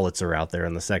Sam Howlitzer out there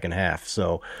in the second half.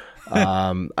 So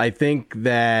I think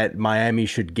that Miami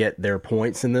should get their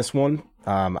points in this one.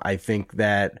 I think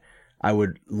that I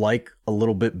would like a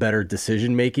little bit better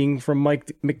decision making from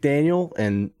Mike McDaniel.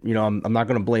 And, you know, I'm not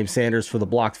going to blame Sanders for the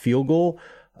blocked field goal.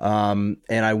 And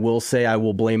I will say I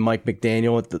will blame Mike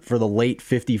McDaniel for the late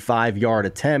 55-yard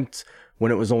attempt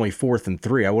when it was only 4th and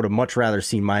 3. I would have much rather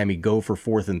seen Miami go for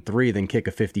 4th and 3 than kick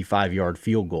a 55-yard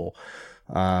field goal.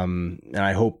 And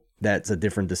I hope that's a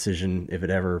different decision if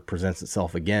it ever presents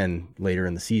itself again later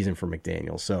in the season for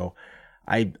McDaniel. So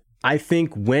I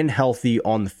think when healthy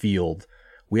on the field,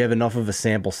 we have enough of a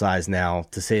sample size now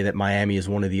to say that Miami is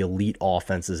one of the elite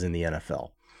offenses in the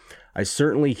NFL. I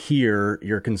certainly hear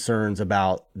your concerns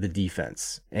about the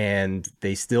defense, and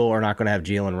they still are not going to have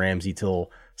Jalen Ramsey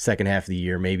till second half of the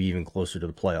year, maybe even closer to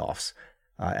the playoffs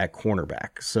at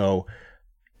cornerback. So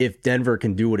if Denver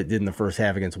can do what it did in the first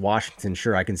half against Washington,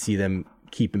 sure, I can see them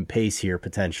keeping pace here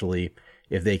potentially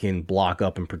if they can block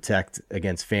up and protect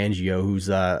against Fangio, who's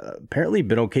apparently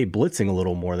been okay blitzing a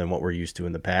little more than what we're used to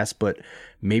in the past. But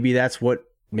maybe that's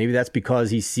because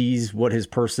he sees what his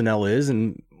personnel is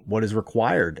and what is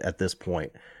required at this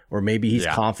point. Or maybe he's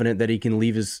confident that he can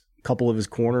leave his couple of his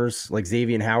corners like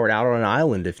Xavier Howard out on an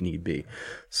island if need be.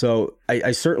 So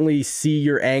I certainly see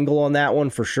your angle on that one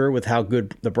for sure with how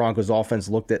good the Broncos offense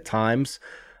looked at times.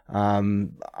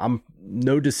 I'm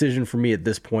no decision for me at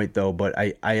this point though, but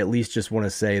I at least just want to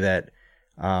say that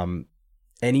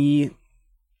any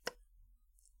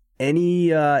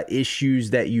issues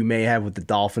that you may have with the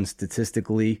Dolphins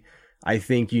statistically, I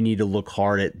think you need to look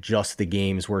hard at just the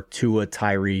games where Tua,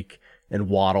 Tyreek, and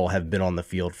Waddle have been on the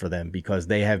field for them, because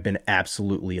they have been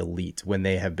absolutely elite when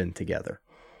they have been together.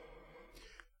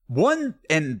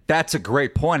 And that's a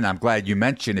great point, and I'm glad you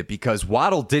mentioned it, because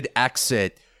Waddle did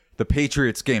exit the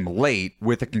Patriots game late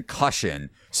with a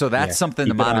concussion, so that's something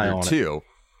to monitor too.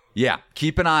 Yeah,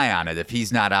 keep an eye on it if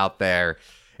he's not out there.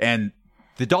 And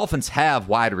the Dolphins have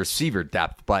wide receiver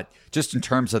depth, but just in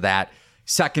terms of that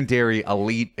secondary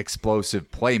elite explosive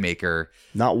playmaker,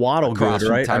 not Waddle good,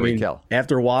 right? I mean, Hill.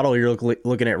 After Waddle, you're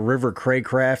looking at River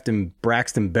Craycraft and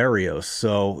Braxton Berrios.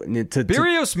 So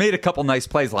Berrios made a couple nice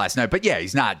plays last night, but yeah,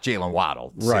 he's not Jalen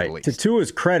Waddle, right? To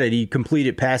Tua's credit, he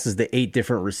completed passes to 8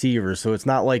 different receivers, so it's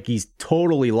not like he's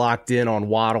totally locked in on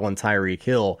Waddle and Tyreek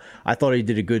Hill. I thought he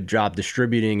did a good job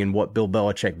distributing and what Bill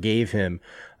Belichick gave him.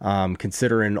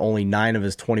 Considering only 9 of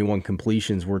his 21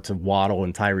 completions were to Waddle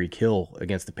and Tyreek Hill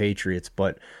against the Patriots.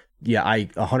 But yeah, I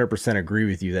 100% agree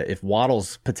with you that if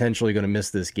Waddle's potentially going to miss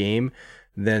this game,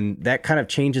 then that kind of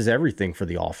changes everything for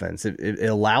the offense. It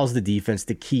allows the defense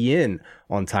to key in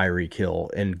on Tyreek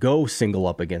Hill and go single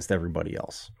up against everybody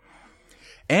else.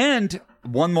 And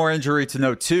one more injury to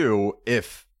note too,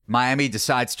 if Miami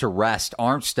decides to rest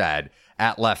Armstead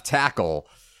at left tackle,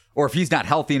 or if he's not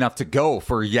healthy enough to go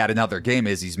for yet another game,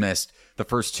 as he's missed the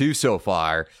first 2 so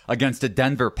far, against a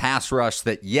Denver pass rush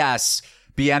that, yes,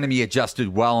 Bieniemy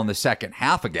adjusted well in the second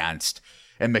half against,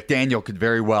 and McDaniel could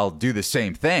very well do the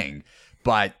same thing.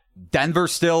 But Denver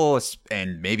still,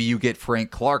 and maybe you get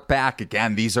Frank Clark back.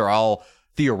 Again, these are all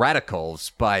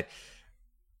theoreticals, but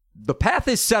the path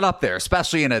is set up there,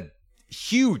 especially in a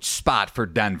huge spot for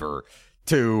Denver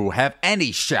to have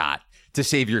any shot to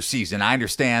save your season. I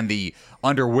understand the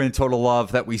under win total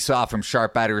love that we saw from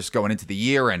sharp bettors going into the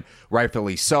year, and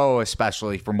rightfully so,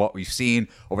 especially from what we've seen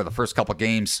over the first couple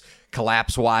games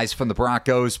collapse-wise from the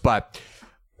Broncos. But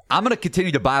I'm going to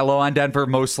continue to buy low on Denver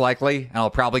most likely, and I'll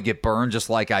probably get burned just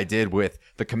like I did with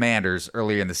the Commanders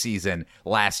earlier in the season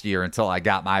last year until I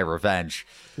got my revenge.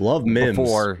 Love Mims.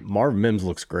 Marvin Mims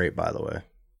looks great, by the way.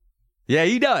 Yeah,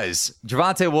 he does.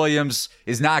 Javonte Williams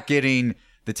is not getting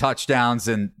the touchdowns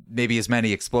and maybe as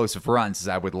many explosive runs as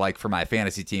I would like for my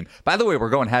fantasy team. By the way, we're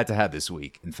going head-to-head this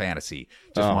week in fantasy.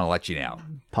 Just want to let you know.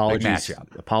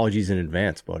 Apologies in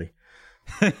advance, buddy.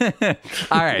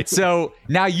 All right, so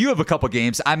now you have a couple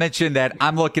games. I mentioned that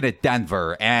I'm looking at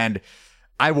Denver, and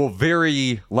I will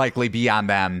very likely be on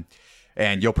them,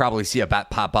 and you'll probably see a bet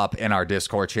pop up in our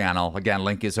Discord channel. Again,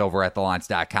 link is over at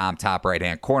thelines.com, top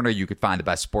right-hand corner. You could find the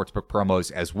best sportsbook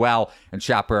promos as well and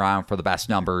shop around for the best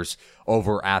numbers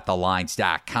over at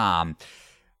thelines.com.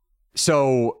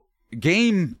 So,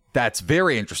 game that's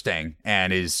very interesting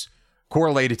and is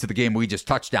correlated to the game we just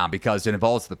touched on because it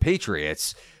involves the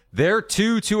Patriots. They're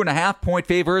 2.5 point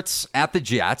favorites at the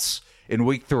Jets in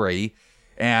week 3.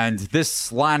 And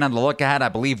this line on the look ahead, I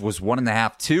believe, was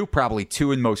 1.5, 2, probably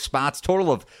 2 in most spots.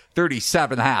 Total of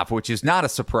 37.5, which is not a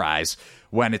surprise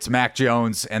when it's Mac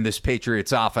Jones and this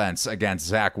Patriots offense against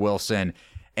Zach Wilson.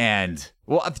 And,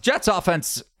 well, the Jets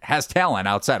offense has talent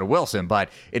outside of Wilson, but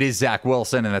it is Zach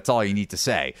Wilson, and that's all you need to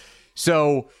say.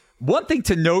 So, one thing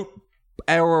to note,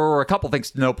 or a couple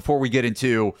things to note before we get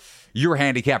into your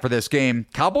handicap for this game.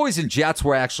 Cowboys and Jets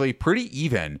were actually pretty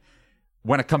even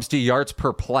when it comes to yards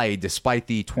per play, despite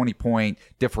the 20-point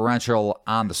differential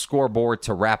on the scoreboard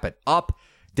to wrap it up.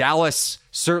 Dallas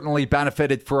certainly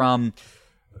benefited from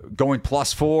going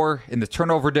 +4 in the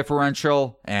turnover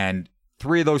differential, and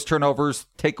 3 of those turnovers,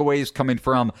 takeaways coming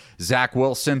from Zach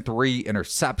Wilson, 3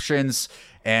 interceptions.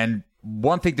 And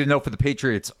one thing to note for the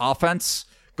Patriots offense,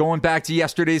 going back to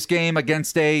yesterday's game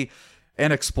against an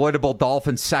exploitable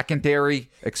Dolphins secondary,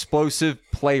 explosive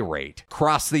play rate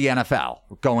across the NFL,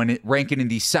 ranking in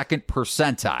the second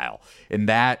percentile in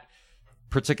that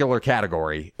particular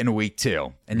category in week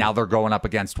 2. And now they're going up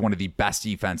against one of the best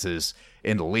defenses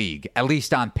in the league, at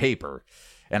least on paper.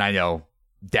 And I know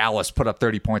Dallas put up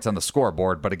 30 points on the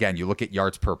scoreboard, but again, you look at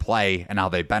yards per play and how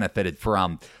they benefited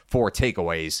from 4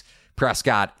 takeaways.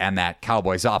 Prescott and that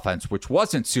Cowboys offense, which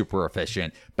wasn't super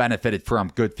efficient, benefited from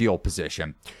good field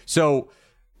position. So,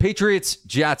 Patriots,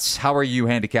 Jets, how are you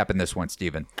handicapping this one,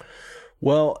 Steven?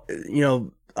 Well,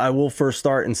 I will first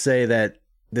start and say that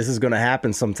this is going to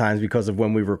happen sometimes because of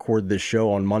when we record this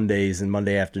show on Mondays and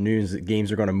Monday afternoons.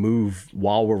 Games are going to move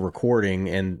while we're recording,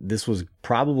 and this was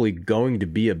probably going to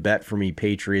be a bet for me,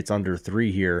 Patriots under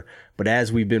 3 here. But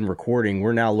as we've been recording,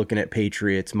 we're now looking at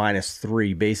Patriots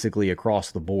 -3 basically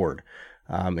across the board,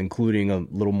 including a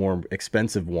little more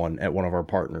expensive one at one of our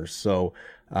partners. So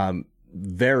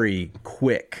very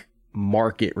quick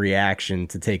market reaction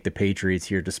to take the Patriots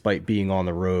here despite being on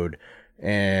the road.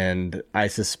 And I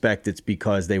suspect it's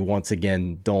because they once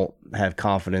again don't have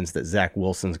confidence that Zach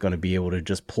Wilson's going to be able to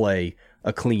just play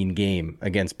a clean game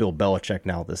against Bill Belichick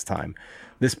now this time.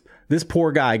 This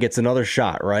poor guy gets another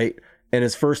shot, right? And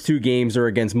his first 2 games are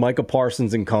against Micah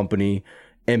Parsons and company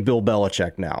and Bill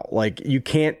Belichick now. Like, you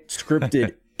can't script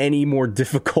it any more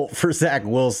difficult for Zach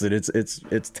Wilson.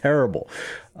 It's terrible.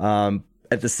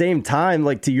 At the same time,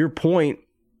 like, to your point,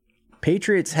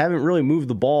 Patriots haven't really moved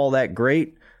the ball that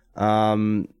great.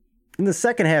 In the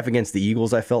second half against the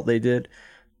Eagles, I felt they did,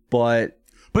 but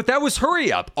that was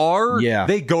hurry up.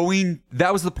 They going?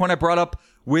 That was the point I brought up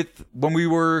with when we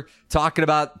were talking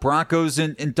about Broncos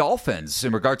and Dolphins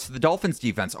in regards to the Dolphins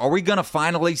defense. Are we going to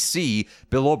finally see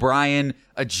Bill O'Brien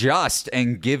adjust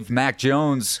and give Mac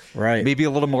Jones maybe a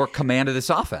little more command of this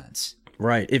offense?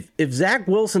 Right. If Zach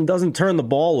Wilson doesn't turn the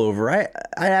ball over, I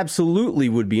absolutely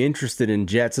would be interested in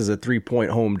Jets as a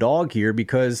 3-point home dog here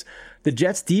because the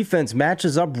Jets defense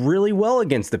matches up really well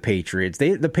against the Patriots.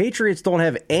 The Patriots don't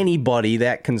have anybody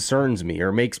that concerns me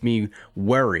or makes me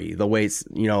worry the way it's,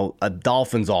 a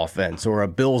Dolphins offense or a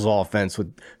Bills offense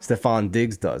with Stephon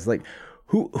Diggs does. Like,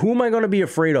 who am I going to be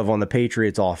afraid of on the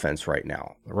Patriots offense right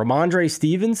now? Ramondre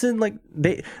Stevenson? Like,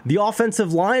 the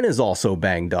offensive line is also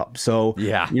banged up. So,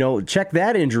 check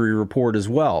that injury report as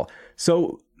well.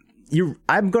 So,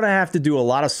 I'm going to have to do a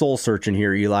lot of soul searching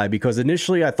here, Eli, because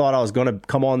initially I thought I was going to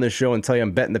come on this show and tell you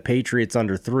I'm betting the Patriots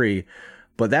under 3,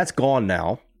 but that's gone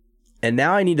now. And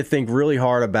now I need to think really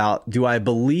hard about, do I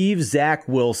believe Zach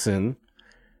Wilson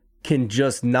can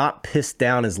just not piss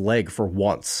down his leg for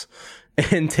once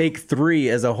and take 3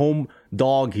 as a home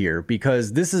dog here?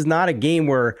 Because this is not a game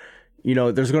where,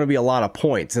 there's going to be a lot of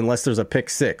points unless there's a pick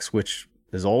 6, which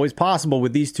is always possible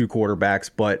with these 2 quarterbacks,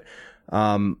 but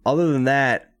Other than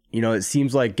that, it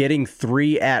seems like getting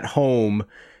 3 at home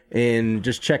and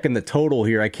just checking the total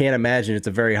here. I can't imagine it's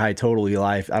a very high total,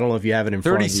 Eli. I don't know if you have it in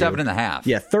front of you. 37.5.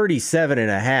 Yeah,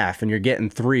 37.5, and you're getting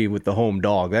 3 with the home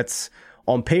dog. That's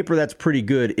on paper, that's pretty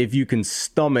good if you can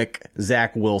stomach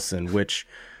Zach Wilson, which,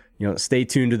 stay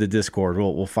tuned to the Discord.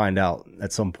 We'll find out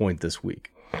at some point this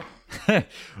week.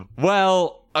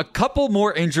 Well, a couple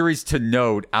more injuries to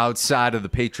note outside of the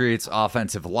Patriots'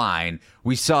 offensive line.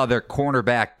 We saw their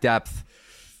cornerback depth.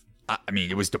 I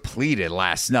mean, it was depleted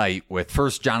last night with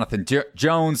first Jonathan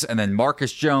Jones and then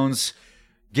Marcus Jones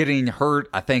getting hurt,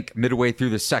 I think, midway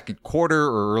through the second quarter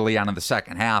or early on in the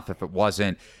second half, if it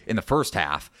wasn't in the first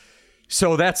half.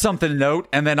 So that's something to note.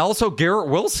 And then also Garrett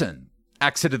Wilson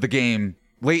exited the game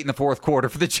late in the fourth quarter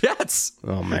for the Jets.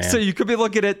 Oh, man. So you could be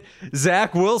looking at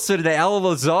Zach Wilson and Al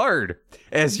Lazard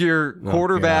as your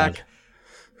quarterback,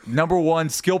 number one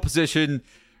skill position,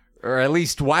 or at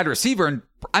least wide receiver. And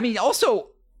I mean, also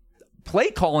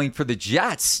play calling for the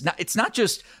Jets. It's not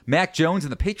just Mac Jones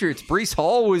and the Patriots. Breece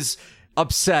Hall was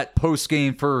upset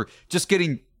post-game for just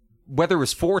getting, whether it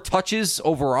was 4 touches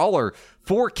overall or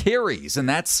 4 carries, and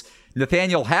that's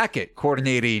Nathaniel Hackett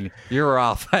coordinating your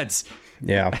offense.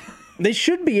 Yeah. They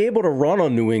should be able to run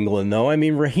on New England, though. I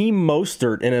mean, Raheem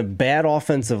Mostert in a bad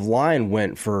offensive line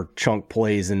went for chunk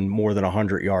plays and more than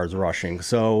 100 yards rushing.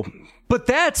 But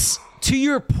that's, to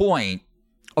your point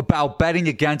about betting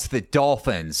against the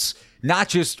Dolphins, not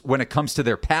just when it comes to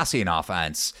their passing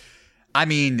offense. I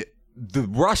mean, the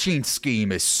rushing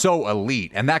scheme is so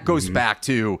elite, and that goes back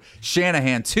to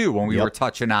Shanahan, too, when we were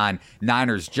touching on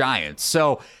Niners-Giants.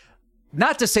 So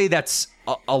not to say that's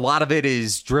a lot of it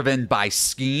is driven by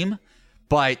scheme,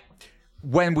 but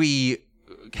when we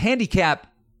handicap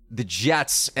the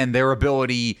Jets and their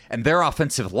ability and their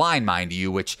offensive line, mind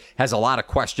you, which has a lot of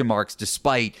question marks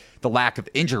despite the lack of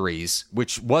injuries,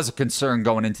 which was a concern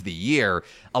going into the year,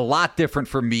 a lot different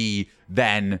for me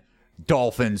than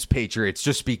Dolphins, Patriots,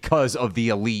 just because of the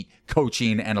elite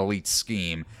coaching and elite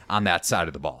scheme on that side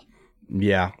of the ball.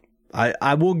 Yeah.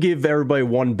 I will give everybody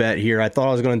one bet here. I thought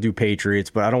I was going to do Patriots,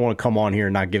 but I don't want to come on here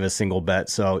and not give a single bet.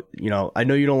 So, I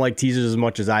know you don't like teasers as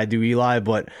much as I do, Eli,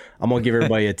 but I'm going to give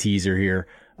everybody a teaser here.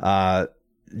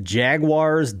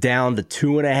 Jaguars down to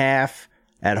 2.5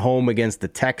 at home against the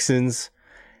Texans.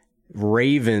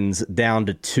 Ravens down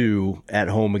to 2 at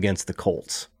home against the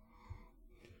Colts.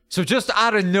 So just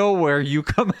out of nowhere, you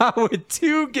come out with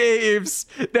 2 games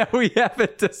that we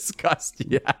haven't discussed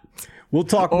yet. We'll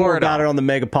talk more about it on the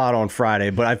Megapod on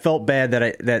Friday, but I felt bad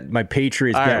that my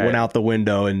Patriots bet went out the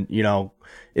window. And,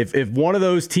 if one of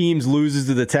those teams loses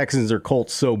to the Texans or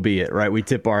Colts, so be it, right? We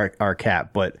tip our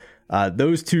cap. But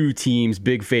those 2 teams,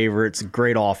 big favorites,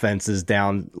 great offenses,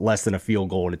 down less than a field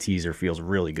goal in a teaser feels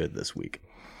really good this week.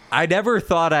 I never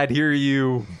thought I'd hear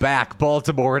you back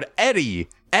Baltimore in Eddie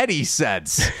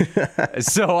sense.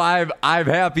 So I'm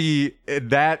happy in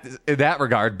that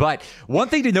regard. But one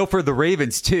thing to note for the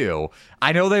Ravens too,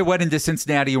 I know they went into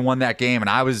Cincinnati and won that game, and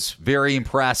I was very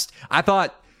impressed. I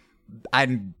thought,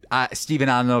 Steven,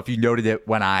 I don't know if you noted it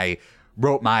when I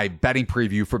wrote my betting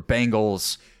preview for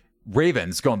Bengals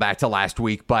Ravens going back to last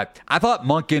week, but I thought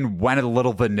Monken went a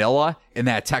little vanilla in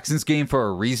that Texans game for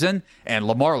a reason, and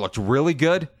Lamar looked really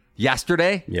good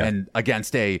yesterday and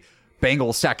against a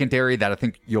Bengals secondary that I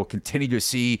think you'll continue to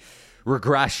see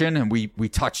regression. And we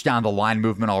touched on the line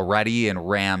movement already in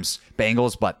Rams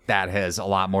Bengals, but that has a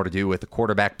lot more to do with the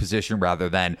quarterback position rather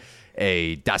than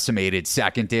a decimated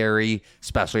secondary,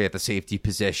 especially at the safety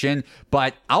position.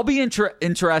 But I'll be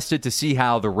interested to see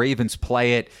how the Ravens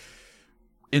play it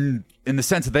in the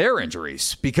sense of their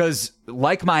injuries, because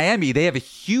like Miami, they have a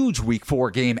huge week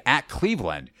 4 game at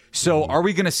Cleveland. So are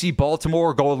we going to see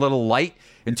Baltimore go a little light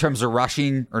in terms of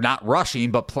rushing, or not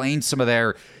rushing, but playing some of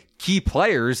their key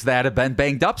players that have been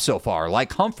banged up so far,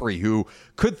 like Humphrey, who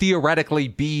could theoretically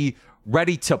be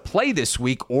ready to play this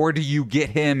week? Or do you get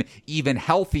him even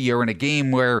healthier in a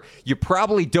game where you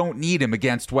probably don't need him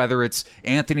against, whether it's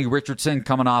Anthony Richardson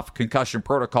coming off concussion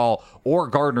protocol or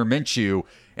Gardner Minshew,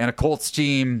 and a Colts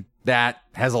team that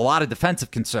has a lot of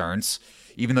defensive concerns,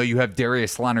 even though you have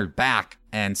Darius Leonard back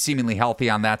and seemingly healthy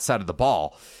on that side of the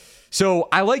ball. So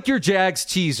I like your Jags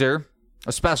teaser,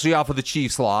 especially off of the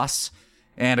Chiefs loss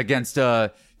and against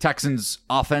a Texans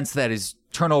offense that is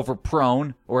turnover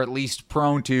prone, or at least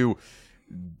prone to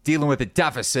dealing with a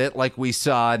deficit like we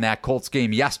saw in that Colts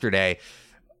game yesterday.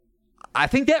 I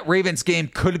think that Ravens game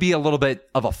could be a little bit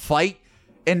of a fight.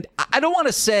 And I don't want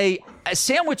to say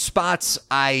sandwich spots,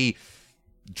 I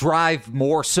drive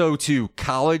more so to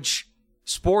college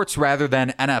sports rather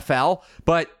than NFL,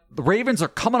 but the Ravens are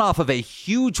coming off of a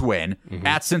huge win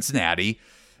at Cincinnati.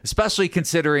 especially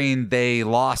considering they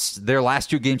lost their last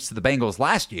 2 games to the Bengals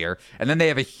last year, and then they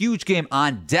have a huge game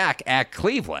on deck at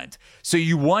Cleveland. So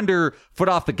you wonder, foot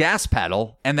off the gas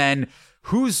pedal, and then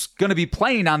who's going to be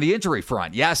playing on the injury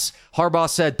front? Yes, Harbaugh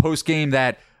said post-game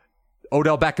that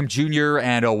Odell Beckham Jr.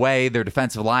 and Oweh, their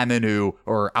defensive lineman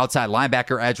or outside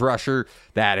linebacker edge rusher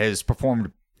that has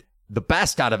performed the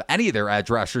best out of any of their edge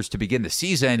rushers to begin the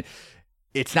season.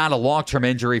 It's not a long-term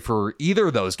injury for either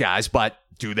of those guys, but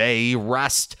do they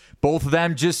rest both of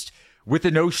them just with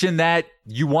the notion that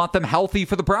you want them healthy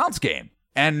for the Browns game?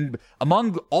 And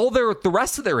among all the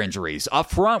rest of their injuries up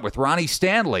front with Ronnie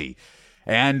Stanley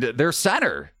and their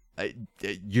center,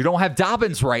 you don't have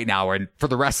Dobbins right now, and for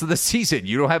the rest of the season,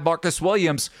 you don't have Marcus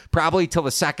Williams probably till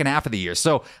the second half of the year.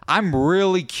 So I'm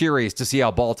really curious to see how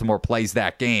Baltimore plays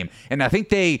that game. And I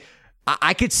think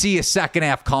I could see a second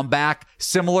half comeback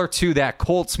similar to that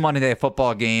Colts Monday Night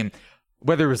Football game,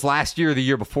 whether it was last year or the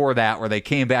year before that, where they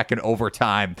came back in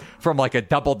overtime from like a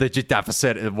double-digit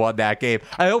deficit and won that game.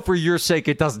 I hope for your sake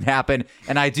it doesn't happen,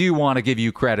 and I do want to give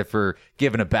you credit for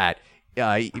giving a bet.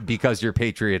 Because your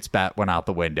Patriots bet went out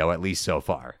the window, at least so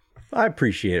far. I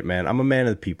appreciate it, man. I'm a man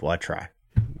of the people. I try.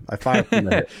 I fire from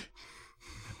the hip.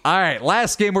 All right,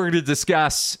 last game we're going to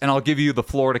discuss, and I'll give you the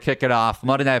floor to kick it off.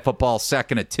 Monday Night Football,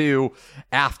 2nd at 2.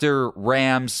 After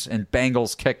Rams and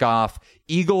Bengals kickoff,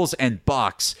 Eagles and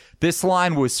Bucks. This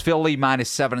line was Philly minus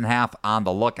 7.5 on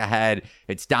the look ahead.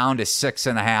 It's down to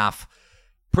 6.5,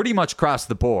 pretty much across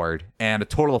the board, and a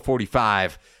total of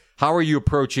 45. How are you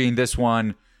approaching this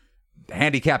one?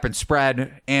 Handicap and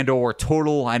spread and or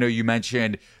total? I know you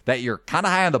mentioned that you're kind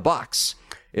of high on the Bucks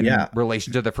in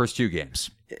relation to the first 2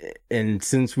 games. And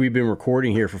since we've been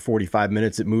recording here for 45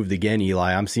 minutes, it moved again,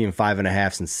 Eli. I'm seeing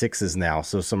 5.5s and 6s now.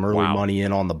 So some early money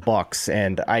in on the Bucks.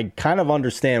 And I kind of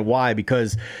understand why,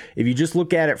 because if you just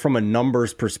look at it from a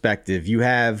numbers perspective, you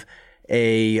have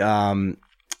a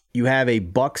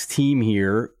Bucks team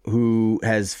here who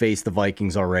has faced the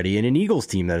Vikings already and an Eagles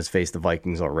team that has faced the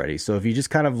Vikings already. So if you just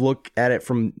kind of look at it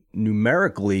from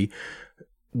numerically,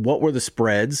 what were the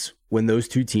spreads when those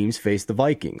 2 teams faced the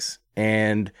Vikings?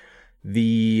 And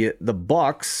the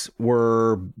Bucks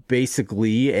were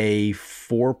basically a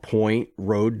 4-point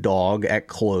road dog at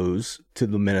close to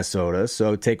the Minnesota.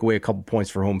 So take away a couple points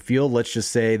for home field. Let's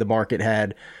just say the market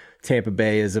had Tampa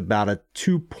Bay as about a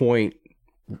 2-point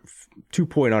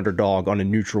underdog on a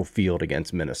neutral field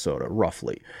against Minnesota,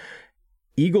 roughly.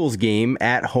 Eagles game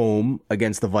at home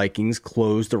against the Vikings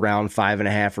closed around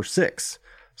 5.5 or 6.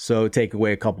 So take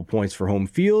away a couple points for home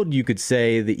field. You could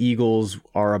say the Eagles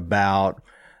are about,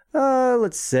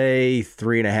 let's say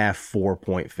 3.5,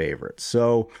 4-point favorites.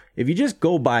 So if you just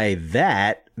go by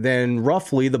that, then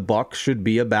roughly the Bucks should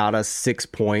be about a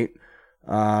 6-point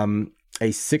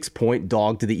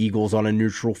dog to the Eagles on a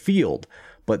neutral field.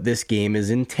 But this game is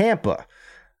in Tampa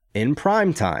in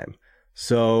prime time.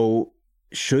 So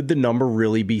should the number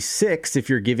really be 6 if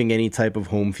you're giving any type of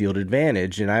home field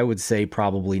advantage? And I would say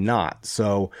probably not.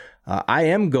 So I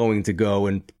am going to go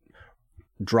and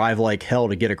drive like hell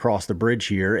to get across the bridge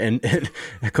here. And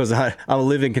because I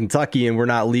live in Kentucky and we're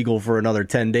not legal for another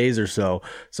 10 days or so.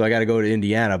 So I got to go to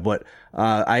Indiana. But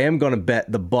I am going to bet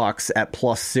the Bucks at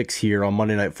 +6 here on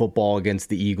Monday Night Football against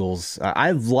the Eagles.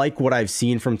 I like what I've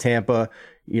seen from Tampa.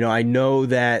 You know, I know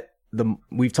that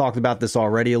we've talked about this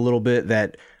already a little bit,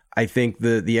 that I think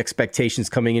the expectations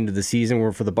coming into the season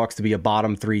were for the Bucks to be a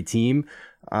bottom 3 team.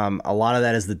 A lot of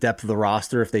that is the depth of the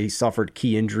roster. If they suffered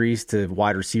key injuries to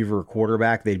wide receiver or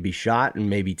quarterback, they'd be shot and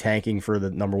maybe tanking for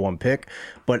the number 1 pick.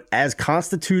 But as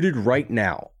constituted right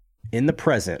now, in the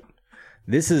present,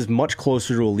 this is much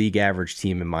closer to a league average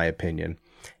team, in my opinion.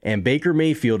 And Baker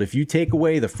Mayfield, if you take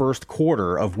away the first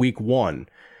quarter of week 1,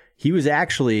 he was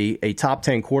actually a top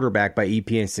 10 quarterback by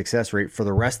EPA success rate for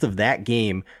the rest of that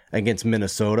game against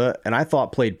Minnesota. And I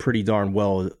thought played pretty darn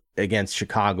well against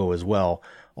Chicago as well,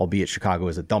 albeit Chicago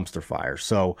is a dumpster fire.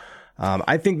 So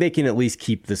I think they can at least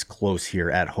keep this close here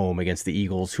at home against the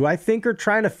Eagles, who I think are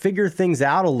trying to figure things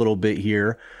out a little bit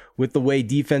here with the way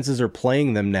defenses are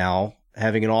playing them now,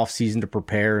 having an offseason to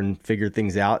prepare and figure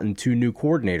things out, and 2 new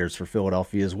coordinators for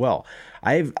Philadelphia as well.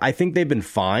 I think they've been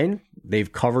fine.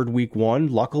 They've covered week 1.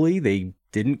 Luckily, they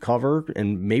didn't cover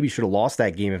and maybe should have lost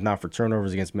that game if not for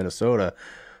turnovers against Minnesota.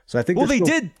 So I think they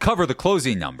did cover the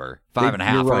closing number,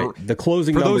 5.5. You're right. The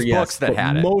closing number, those books that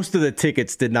had it. Most of the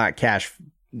tickets did not cash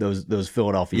those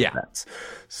Philadelphia bets.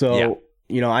 So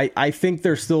you know, I think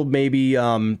they're still maybe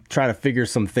trying to figure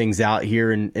some things out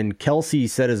here. And Kelsey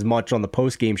said as much on the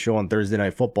post-game show on Thursday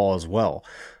Night Football as well.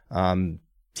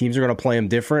 Teams are going to play them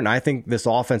different. I think this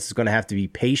offense is going to have to be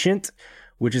patient,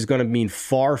 which is going to mean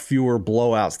far fewer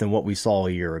blowouts than what we saw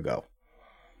a year ago.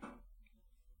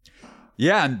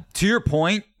 Yeah, and to your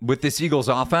point with this Eagles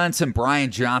offense and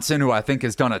Brian Johnson, who I think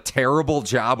has done a terrible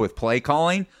job with play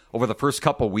calling over the first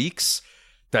couple weeks,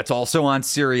 that's also on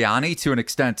Sirianni to an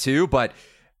extent too. But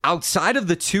outside of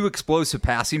the 2 explosive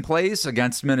passing plays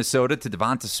against Minnesota to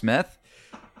Devonta Smith,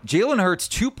 Jalen Hurts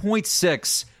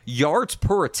 2.6 yards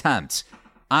per attempt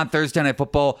on Thursday Night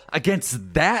Football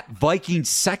against that Vikings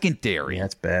secondary. Yeah,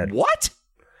 that's bad. What?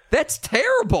 That's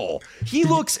terrible. He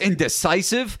looks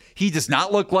indecisive. He does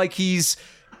not look like he's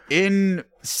in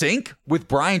sync with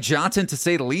Brian Johnson, to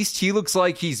say the least. He looks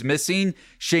like he's missing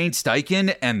Shane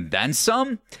Steichen and then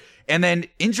some. And then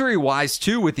injury-wise,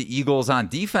 too, with the Eagles on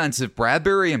defense, if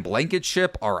Bradbury and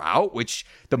Blankenship are out, which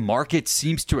the market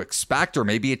seems to expect, or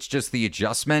maybe it's just the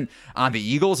adjustment on the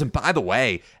Eagles. And by the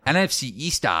way, NFC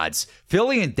East odds,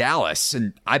 Philly and Dallas,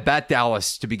 and I bet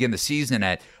Dallas to begin the season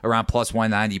at around plus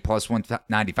 190, plus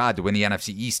 195 to win the NFC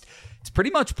East. It's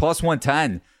pretty much plus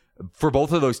 110 for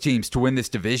both of those teams to win this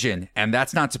division, and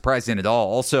that's not surprising at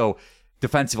all. Also,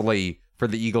 defensively, for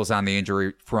the Eagles on the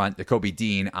injury front, Nakobe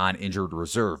Dean on injured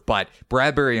reserve. But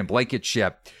Bradbury and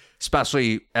Blankenship,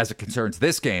 especially as it concerns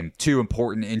this game, 2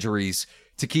 important injuries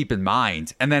to keep in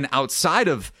mind. And then outside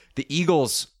of the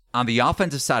Eagles on the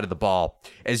offensive side of the ball,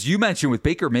 as you mentioned with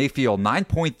Baker Mayfield,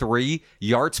 9.3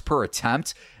 yards per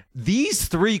attempt. These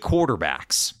 3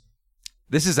 quarterbacks,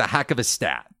 this is a heck of a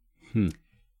stat.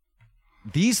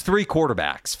 These 3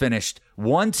 quarterbacks finished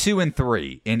 1, 2, and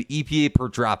 3 in EPA per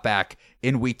dropback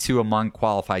in week 2 among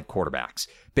qualified quarterbacks.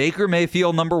 Baker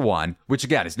Mayfield, number 1, which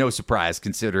again is no surprise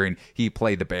considering he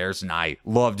played the Bears, and I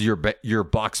loved your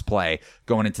Bucks play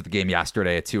going into the game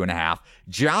yesterday at 2.5.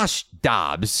 Josh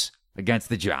Dobbs against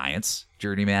the Giants,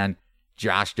 journeyman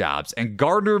Josh Dobbs, and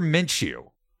Gardner Minshew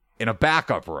in a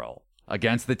backup role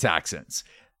against the Texans.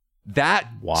 That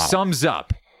sums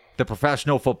up the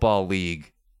Professional Football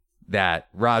League that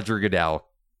Roger Goodell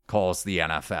calls the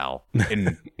NFL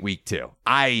in week 2.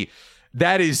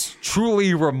 That is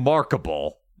truly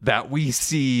remarkable that we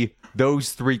see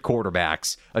those 3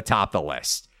 quarterbacks atop the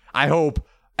list. I hope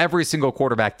every single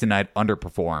quarterback tonight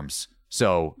underperforms,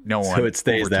 so no one So it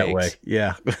stays overtakes. that way.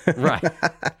 Yeah. Right.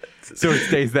 So it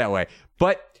stays that way.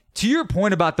 But to your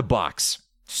point about the Bucks,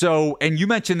 and you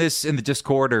mentioned this in the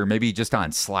Discord or maybe just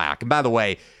on Slack. And by the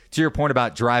way, to your point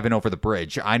about driving over the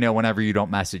bridge, I know whenever you don't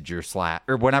message your Slack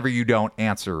or whenever you don't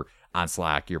answer on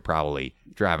Slack, you're probably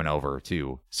driving over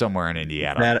to somewhere in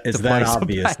Indiana. Is that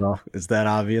obvious? No, is that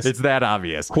obvious? It's that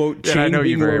obvious. Quote, and I know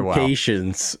you very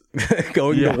locations,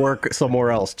 going to work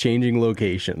somewhere else, changing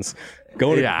locations,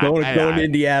 going to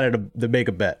Indiana to make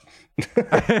a bet.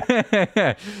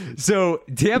 So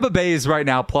Tampa Bay is right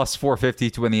now plus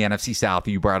 450 to win the NFC South.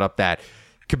 You brought up that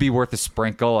could be worth a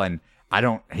sprinkle, and I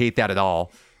don't hate that at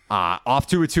all. Off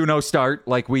to a 2-0 start,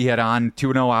 like we had on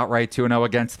 2-0 outright, 2-0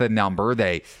 against the number.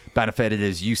 They benefited,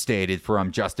 as you stated,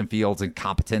 from Justin Fields'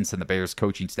 incompetence and the Bears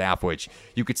coaching staff, which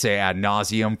you could say ad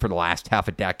nauseum for the last half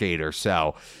a decade or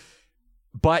so.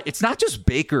 But it's not just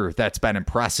Baker that's been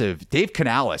impressive. Dave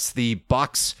Canales, the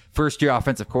Bucs' first-year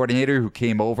offensive coordinator who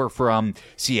came over from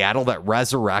Seattle that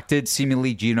resurrected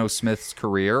seemingly Geno Smith's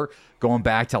career. Going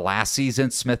back to last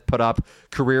season, Smith put up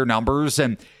career numbers.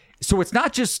 And so it's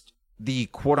not just the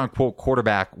quote-unquote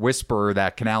quarterback whisperer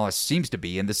that Canales seems to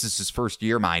be, and this is his first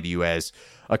year, mind you, as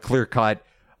a clear-cut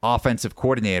offensive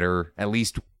coordinator, at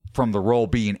least from the role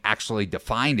being actually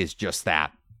defined as just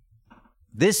that.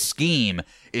 This scheme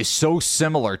is so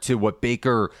similar to what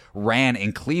Baker ran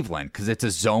in Cleveland because it's a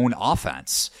zone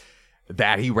offense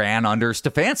that he ran under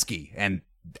Stefanski. And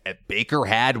Baker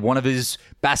had one of his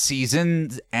best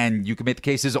seasons, and you can make the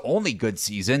case his only good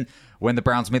season when the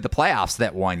Browns made the playoffs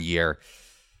that one year.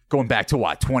 Going back to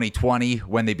 2020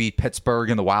 when they beat Pittsburgh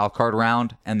in the wild card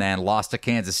round and then lost to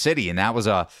Kansas City. And that was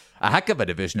a heck of a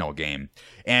divisional game.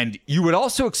 And you would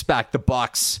also expect the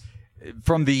Bucs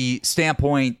from the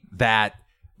standpoint that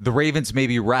the Ravens may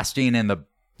be resting and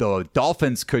the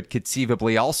Dolphins could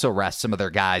conceivably also rest some of their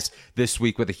guys this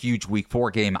week with a huge week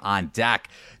 4 game on deck.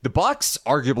 The Bucs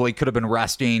arguably could have been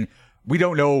resting. We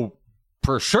don't know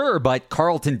for sure, but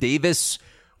Carlton Davis,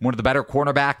 one of the better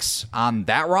cornerbacks on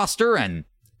that roster and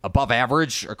above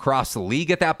average across the league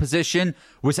at that position,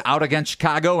 was out against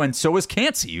Chicago, and so was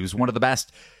Kancey, who's one of the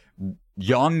best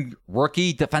young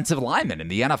rookie defensive linemen in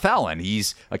the NFL, and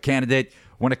he's a candidate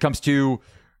when it comes to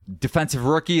defensive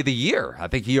rookie of the year. I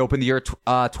think he opened the year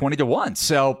 20-1.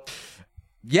 So,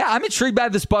 yeah, I'm intrigued by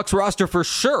this Bucs roster for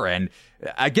sure. And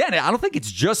again, I don't think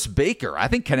it's just Baker. I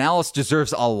think Canales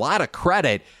deserves a lot of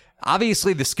credit.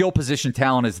 Obviously, the skill position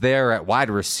talent is there at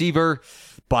wide receiver,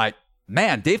 but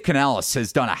man, Dave Canales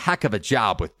has done a heck of a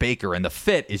job with Baker, and the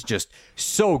fit is just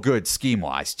so good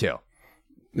scheme-wise, too.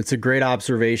 It's a great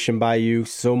observation by you.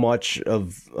 So much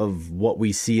of what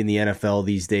we see in the NFL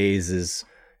these days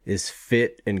is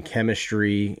fit and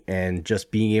chemistry and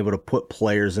just being able to put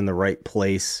players in the right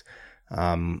place.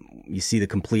 You see the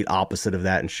complete opposite of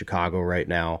that in Chicago right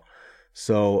now.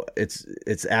 So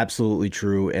it's absolutely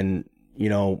true. And, you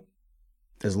know,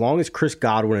 as long as Chris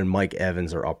Godwin and Mike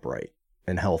Evans are upright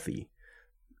and healthy,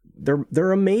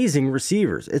 they're amazing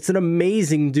receivers. It's an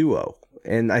amazing duo.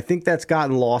 And I think that's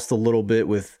gotten lost a little bit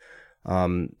with,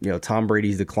 Tom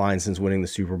Brady's decline since winning the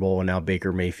Super Bowl and now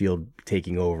Baker Mayfield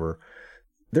taking over.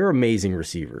 They're amazing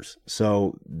receivers.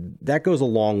 So that goes a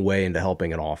long way into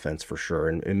helping an offense for sure.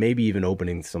 And maybe even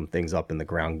opening some things up in the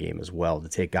ground game as well to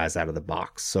take guys out of the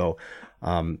box. So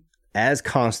as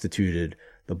constituted,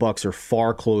 the Bucs are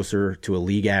far closer to a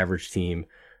league average team,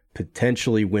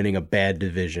 potentially winning a bad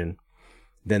division,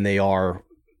 than they are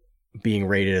being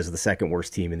rated as the second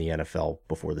worst team in the NFL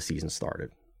before the season started.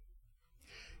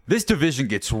 This division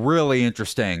gets really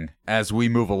interesting as we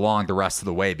move along the rest of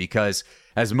the way because,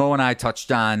 as Mo and I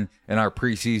touched on in our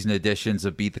preseason editions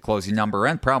of Beat the Closing Number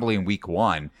and probably in week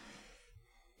one,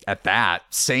 at that,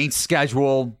 Saints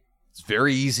schedule is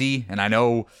very easy. And I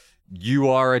know you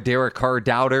are a Derek Carr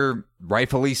doubter,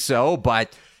 rightfully so,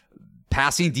 but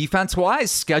passing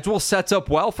defense-wise, schedule sets up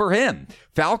well for him.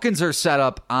 Falcons are set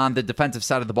up on the defensive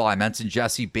side of the ball. I mentioned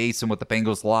Jesse Bates and what the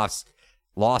Bengals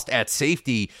lost at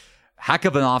safety. Heck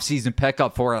of an offseason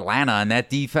pickup for Atlanta, and that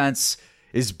defense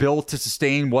is built to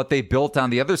sustain what they built on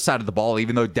the other side of the ball,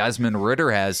 even though Desmond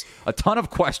Ridder has a ton of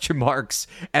question marks.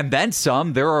 And then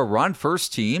some. They're a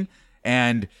run-first team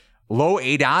and low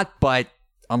ADOT, but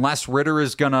unless Ridder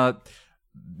is going to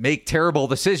make terrible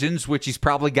decisions, which he's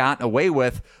probably gotten away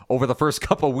with over the first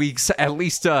couple of weeks, at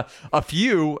least a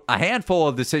handful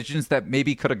of decisions that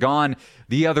maybe could have gone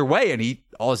the other way. And he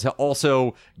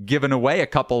also given away a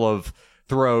couple of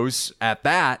throws at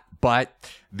that. But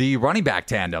the running back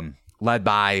tandem led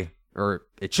by, or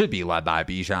it should be led by,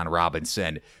 Bijan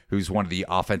Robinson, who's one of the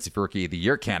offensive rookie of the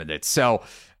year candidates. So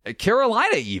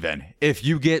Carolina, even if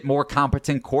you get more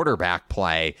competent quarterback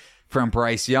play from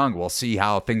Bryce Young, we'll see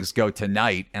how things go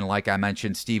tonight. And like I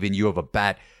mentioned, Steven, you have a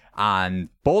bet on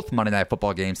both Monday Night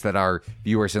Football games that our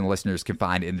viewers and listeners can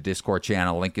find in the Discord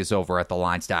channel. Link is over at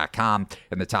thelines.com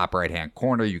in the top right-hand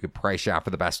corner. You can price shop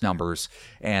for the best numbers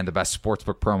and the best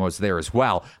sportsbook promos there as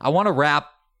well. I want to wrap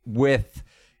with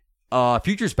a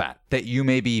futures bet that you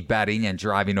may be betting and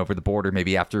driving over the border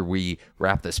maybe after we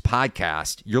wrap this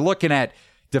podcast. You're looking at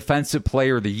Defensive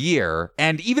Player of the Year,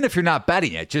 and even if you're not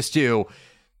betting it, just to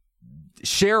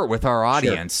share it with our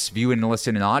audience, sure, viewing and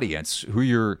listening audience, who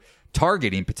you're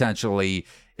targeting potentially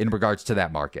in regards to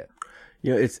that market.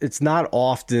 You know, it's not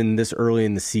often this early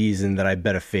in the season that I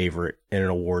bet a favorite in an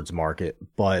awards market,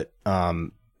 but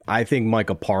I think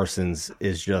Micah Parsons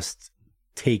is just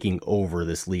taking over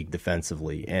this league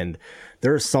defensively. And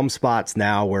there are some spots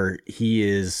now where he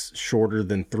is shorter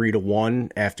than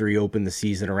 3-1 after he opened the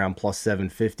season around plus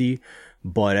 750.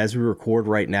 But as we record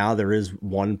right now, there is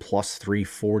one plus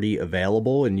 340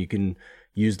 available, and you can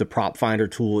use the prop finder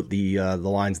tool at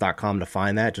thelines.com to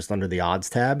find that just under the odds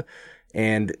tab.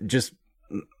 And just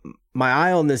my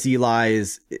eye on this, Eli,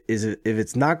 is if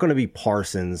it's not going to be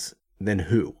Parsons, then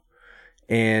who?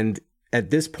 And at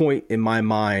this point in my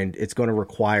mind, it's going to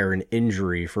require an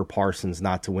injury for Parsons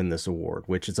not to win this award,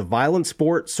 which is a violent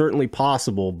sport, certainly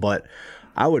possible, but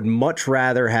I would much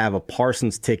rather have a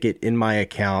Parsons ticket in my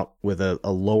account with a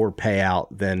lower payout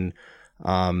than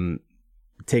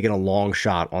taking a long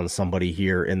shot on somebody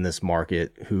here in this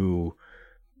market who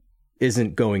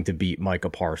isn't going to beat Micah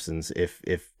Parsons if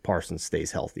Parsons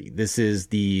stays healthy. This is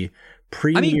the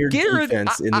premier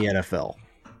defense in the NFL.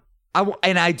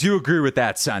 And I do agree with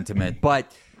that sentiment,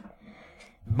 but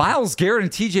Myles Garrett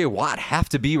and TJ Watt have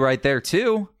to be right there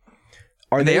too.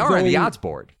 They are on the odds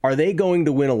board. Are they going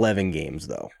to win 11 games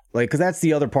though? Like, because that's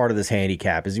the other part of this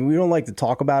handicap is we don't like to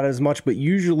talk about it as much, but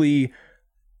usually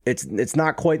it's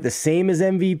not quite the same as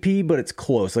MVP, but it's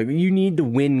close. Like, you need to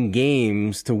win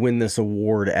games to win this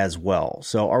award as well.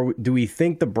 So do we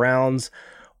think the Browns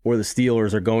or the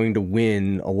Steelers are going to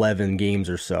win 11 games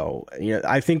or so? You know,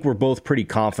 I think we're both pretty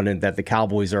confident that the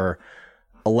Cowboys are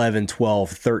 11, 12,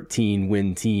 13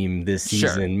 win team this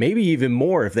season, sure, maybe even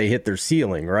more if they hit their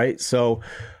ceiling, right? So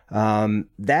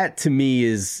that to me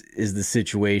is the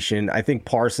situation. I think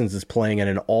Parsons is playing at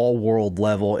an all-world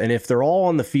level, and if they're all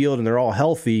on the field and they're all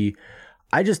healthy,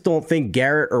 I just don't think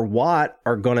Garrett or Watt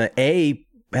are going to, A,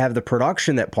 have the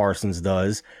production that Parsons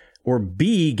does, or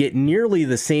B, get nearly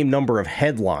the same number of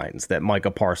headlines that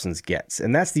Micah Parsons gets.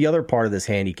 And that's the other part of this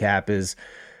handicap is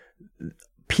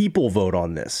people vote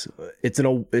on this.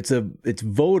 It's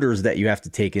voters that you have to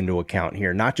take into account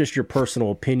here, not just your personal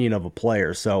opinion of a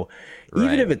player. So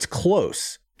even if it's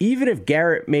close, even if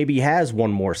Garrett maybe has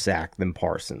one more sack than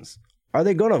Parsons, are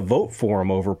they going to vote for him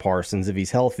over Parsons if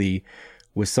he's healthy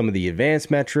with some of the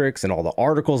advanced metrics and all the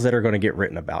articles that are going to get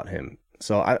written about him?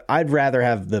 So I'd rather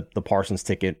have the Parsons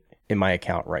ticket in my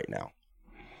account right now.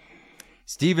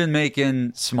 Steven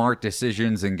making smart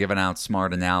decisions and giving out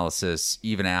smart analysis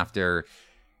even after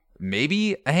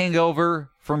maybe a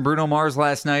hangover from Bruno Mars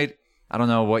last night. I don't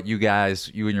know what you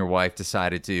and your wife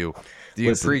decided to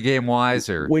do pregame wise,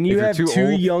 or when you have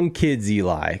two young kids,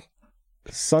 Eli,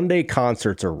 Sunday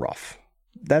concerts are rough.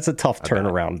 That's a tough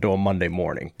turnaround to a Monday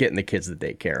morning, getting the kids to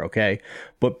daycare, okay?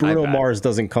 But Bruno Mars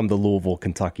doesn't come to Louisville,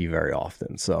 Kentucky very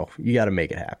often, so you got to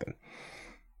make it happen.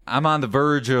 I'm on the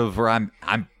verge of, or I'm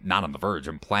not on the verge,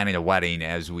 I'm planning a wedding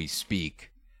as we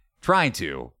speak, trying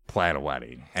to plan a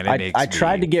wedding. And I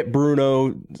tried to get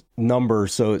Bruno number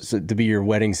so to be your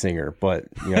wedding singer, but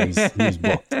he's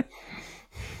booked.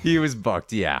 He was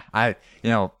booked, yeah.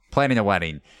 Planning a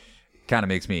wedding kind of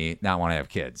makes me not want to have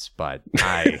kids, but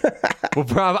I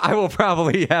will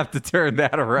probably have to turn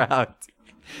that around.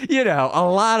 A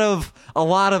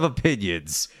lot of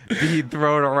opinions being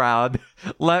thrown around.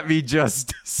 Let me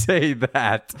just say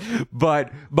that.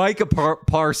 But Micah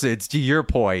Parsons, to your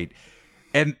point,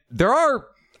 and there are,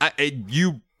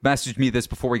 you messaged me this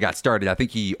before we got started. I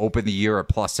think he opened the year at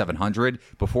plus 700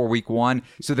 before week 1.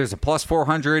 So there's a plus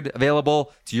 400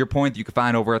 available. To your point, you can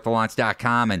find over at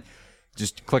thelines.com and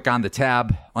just click on the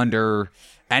tab under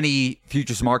any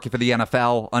futures market for the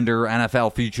NFL, under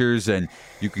NFL futures, and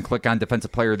you can click on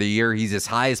Defensive Player of the Year. He's as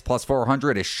high as plus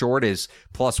 400, as short as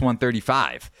plus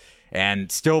 135, and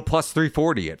still plus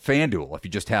 340 at FanDuel if you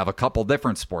just have a couple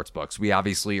different sports books. We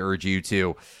obviously urge you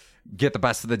to get the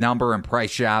best of the number and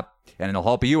price shop, and it'll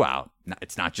help you out.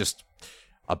 It's not just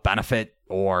a benefit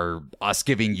or us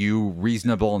giving you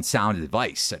reasonable and sound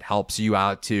advice. It helps you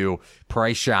out to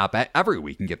price shop every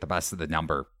week and get the best of the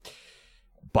number.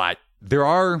 But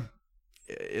there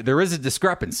is a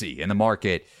discrepancy in the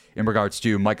market in regards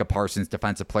to Micah Parsons'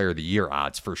 Defensive Player of the Year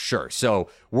odds for sure. So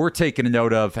we're taking a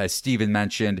note of, as Steven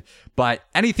mentioned. But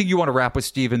anything you want to wrap with,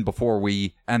 Steven, before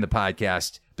we end the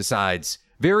podcast, besides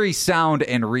very sound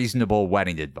and reasonable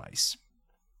wedding advice?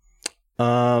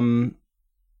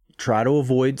 Try to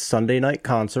avoid Sunday night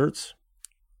concerts.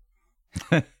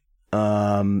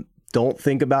 Don't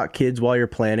think about kids while you're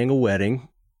planning a wedding.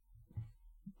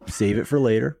 Save it for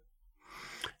later.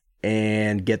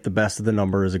 And get the best of the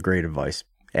number is a great advice.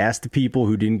 Ask the people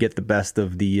who didn't get the best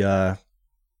of the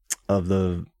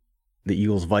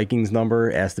Eagles Vikings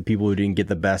number. Ask the people who didn't get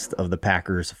the best of the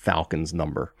Packers Falcons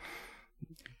number.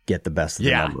 Get the best of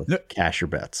the number. Cash your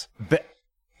bets.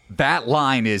 That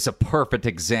line is a perfect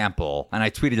example, and I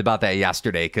tweeted about that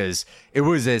yesterday because it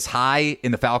was as high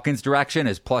in the Falcons' direction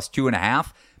as plus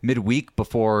 2.5 midweek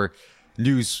before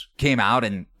news came out,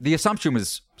 and the assumption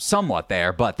was somewhat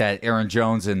there, but that Aaron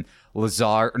Jones and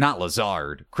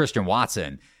Christian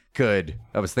Watson I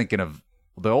was thinking of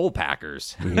the old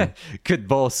Packers, could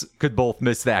both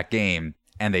miss that game,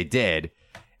 and they did,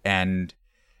 and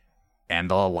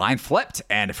the line flipped.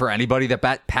 And for anybody that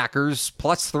bet Packers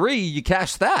plus 3, you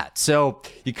cashed that. So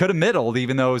you could have middled,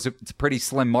 even though it's a pretty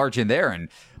slim margin there, and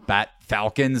bet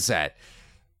Falcons at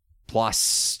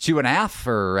plus 2.5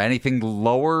 or anything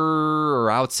lower or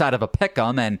outside of a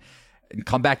pick'em, and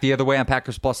come back the other way on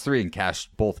Packers plus 3 and cash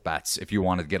both bets if you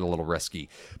wanted to get a little risky.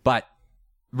 But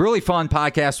really fun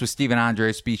podcast with Steven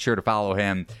Andres. Be sure to follow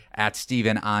him at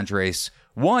Steven Andres.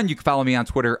 You can follow me on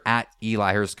Twitter at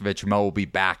Eli Herskovich. Mo will be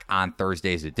back on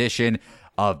Thursday's edition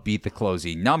of Beat the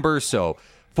Closing Number. So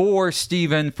for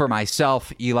Steven, for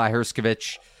myself, Eli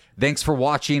Herskovich, thanks for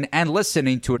watching and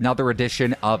listening to another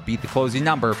edition of Beat the Closing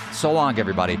Number. So long,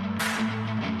 everybody.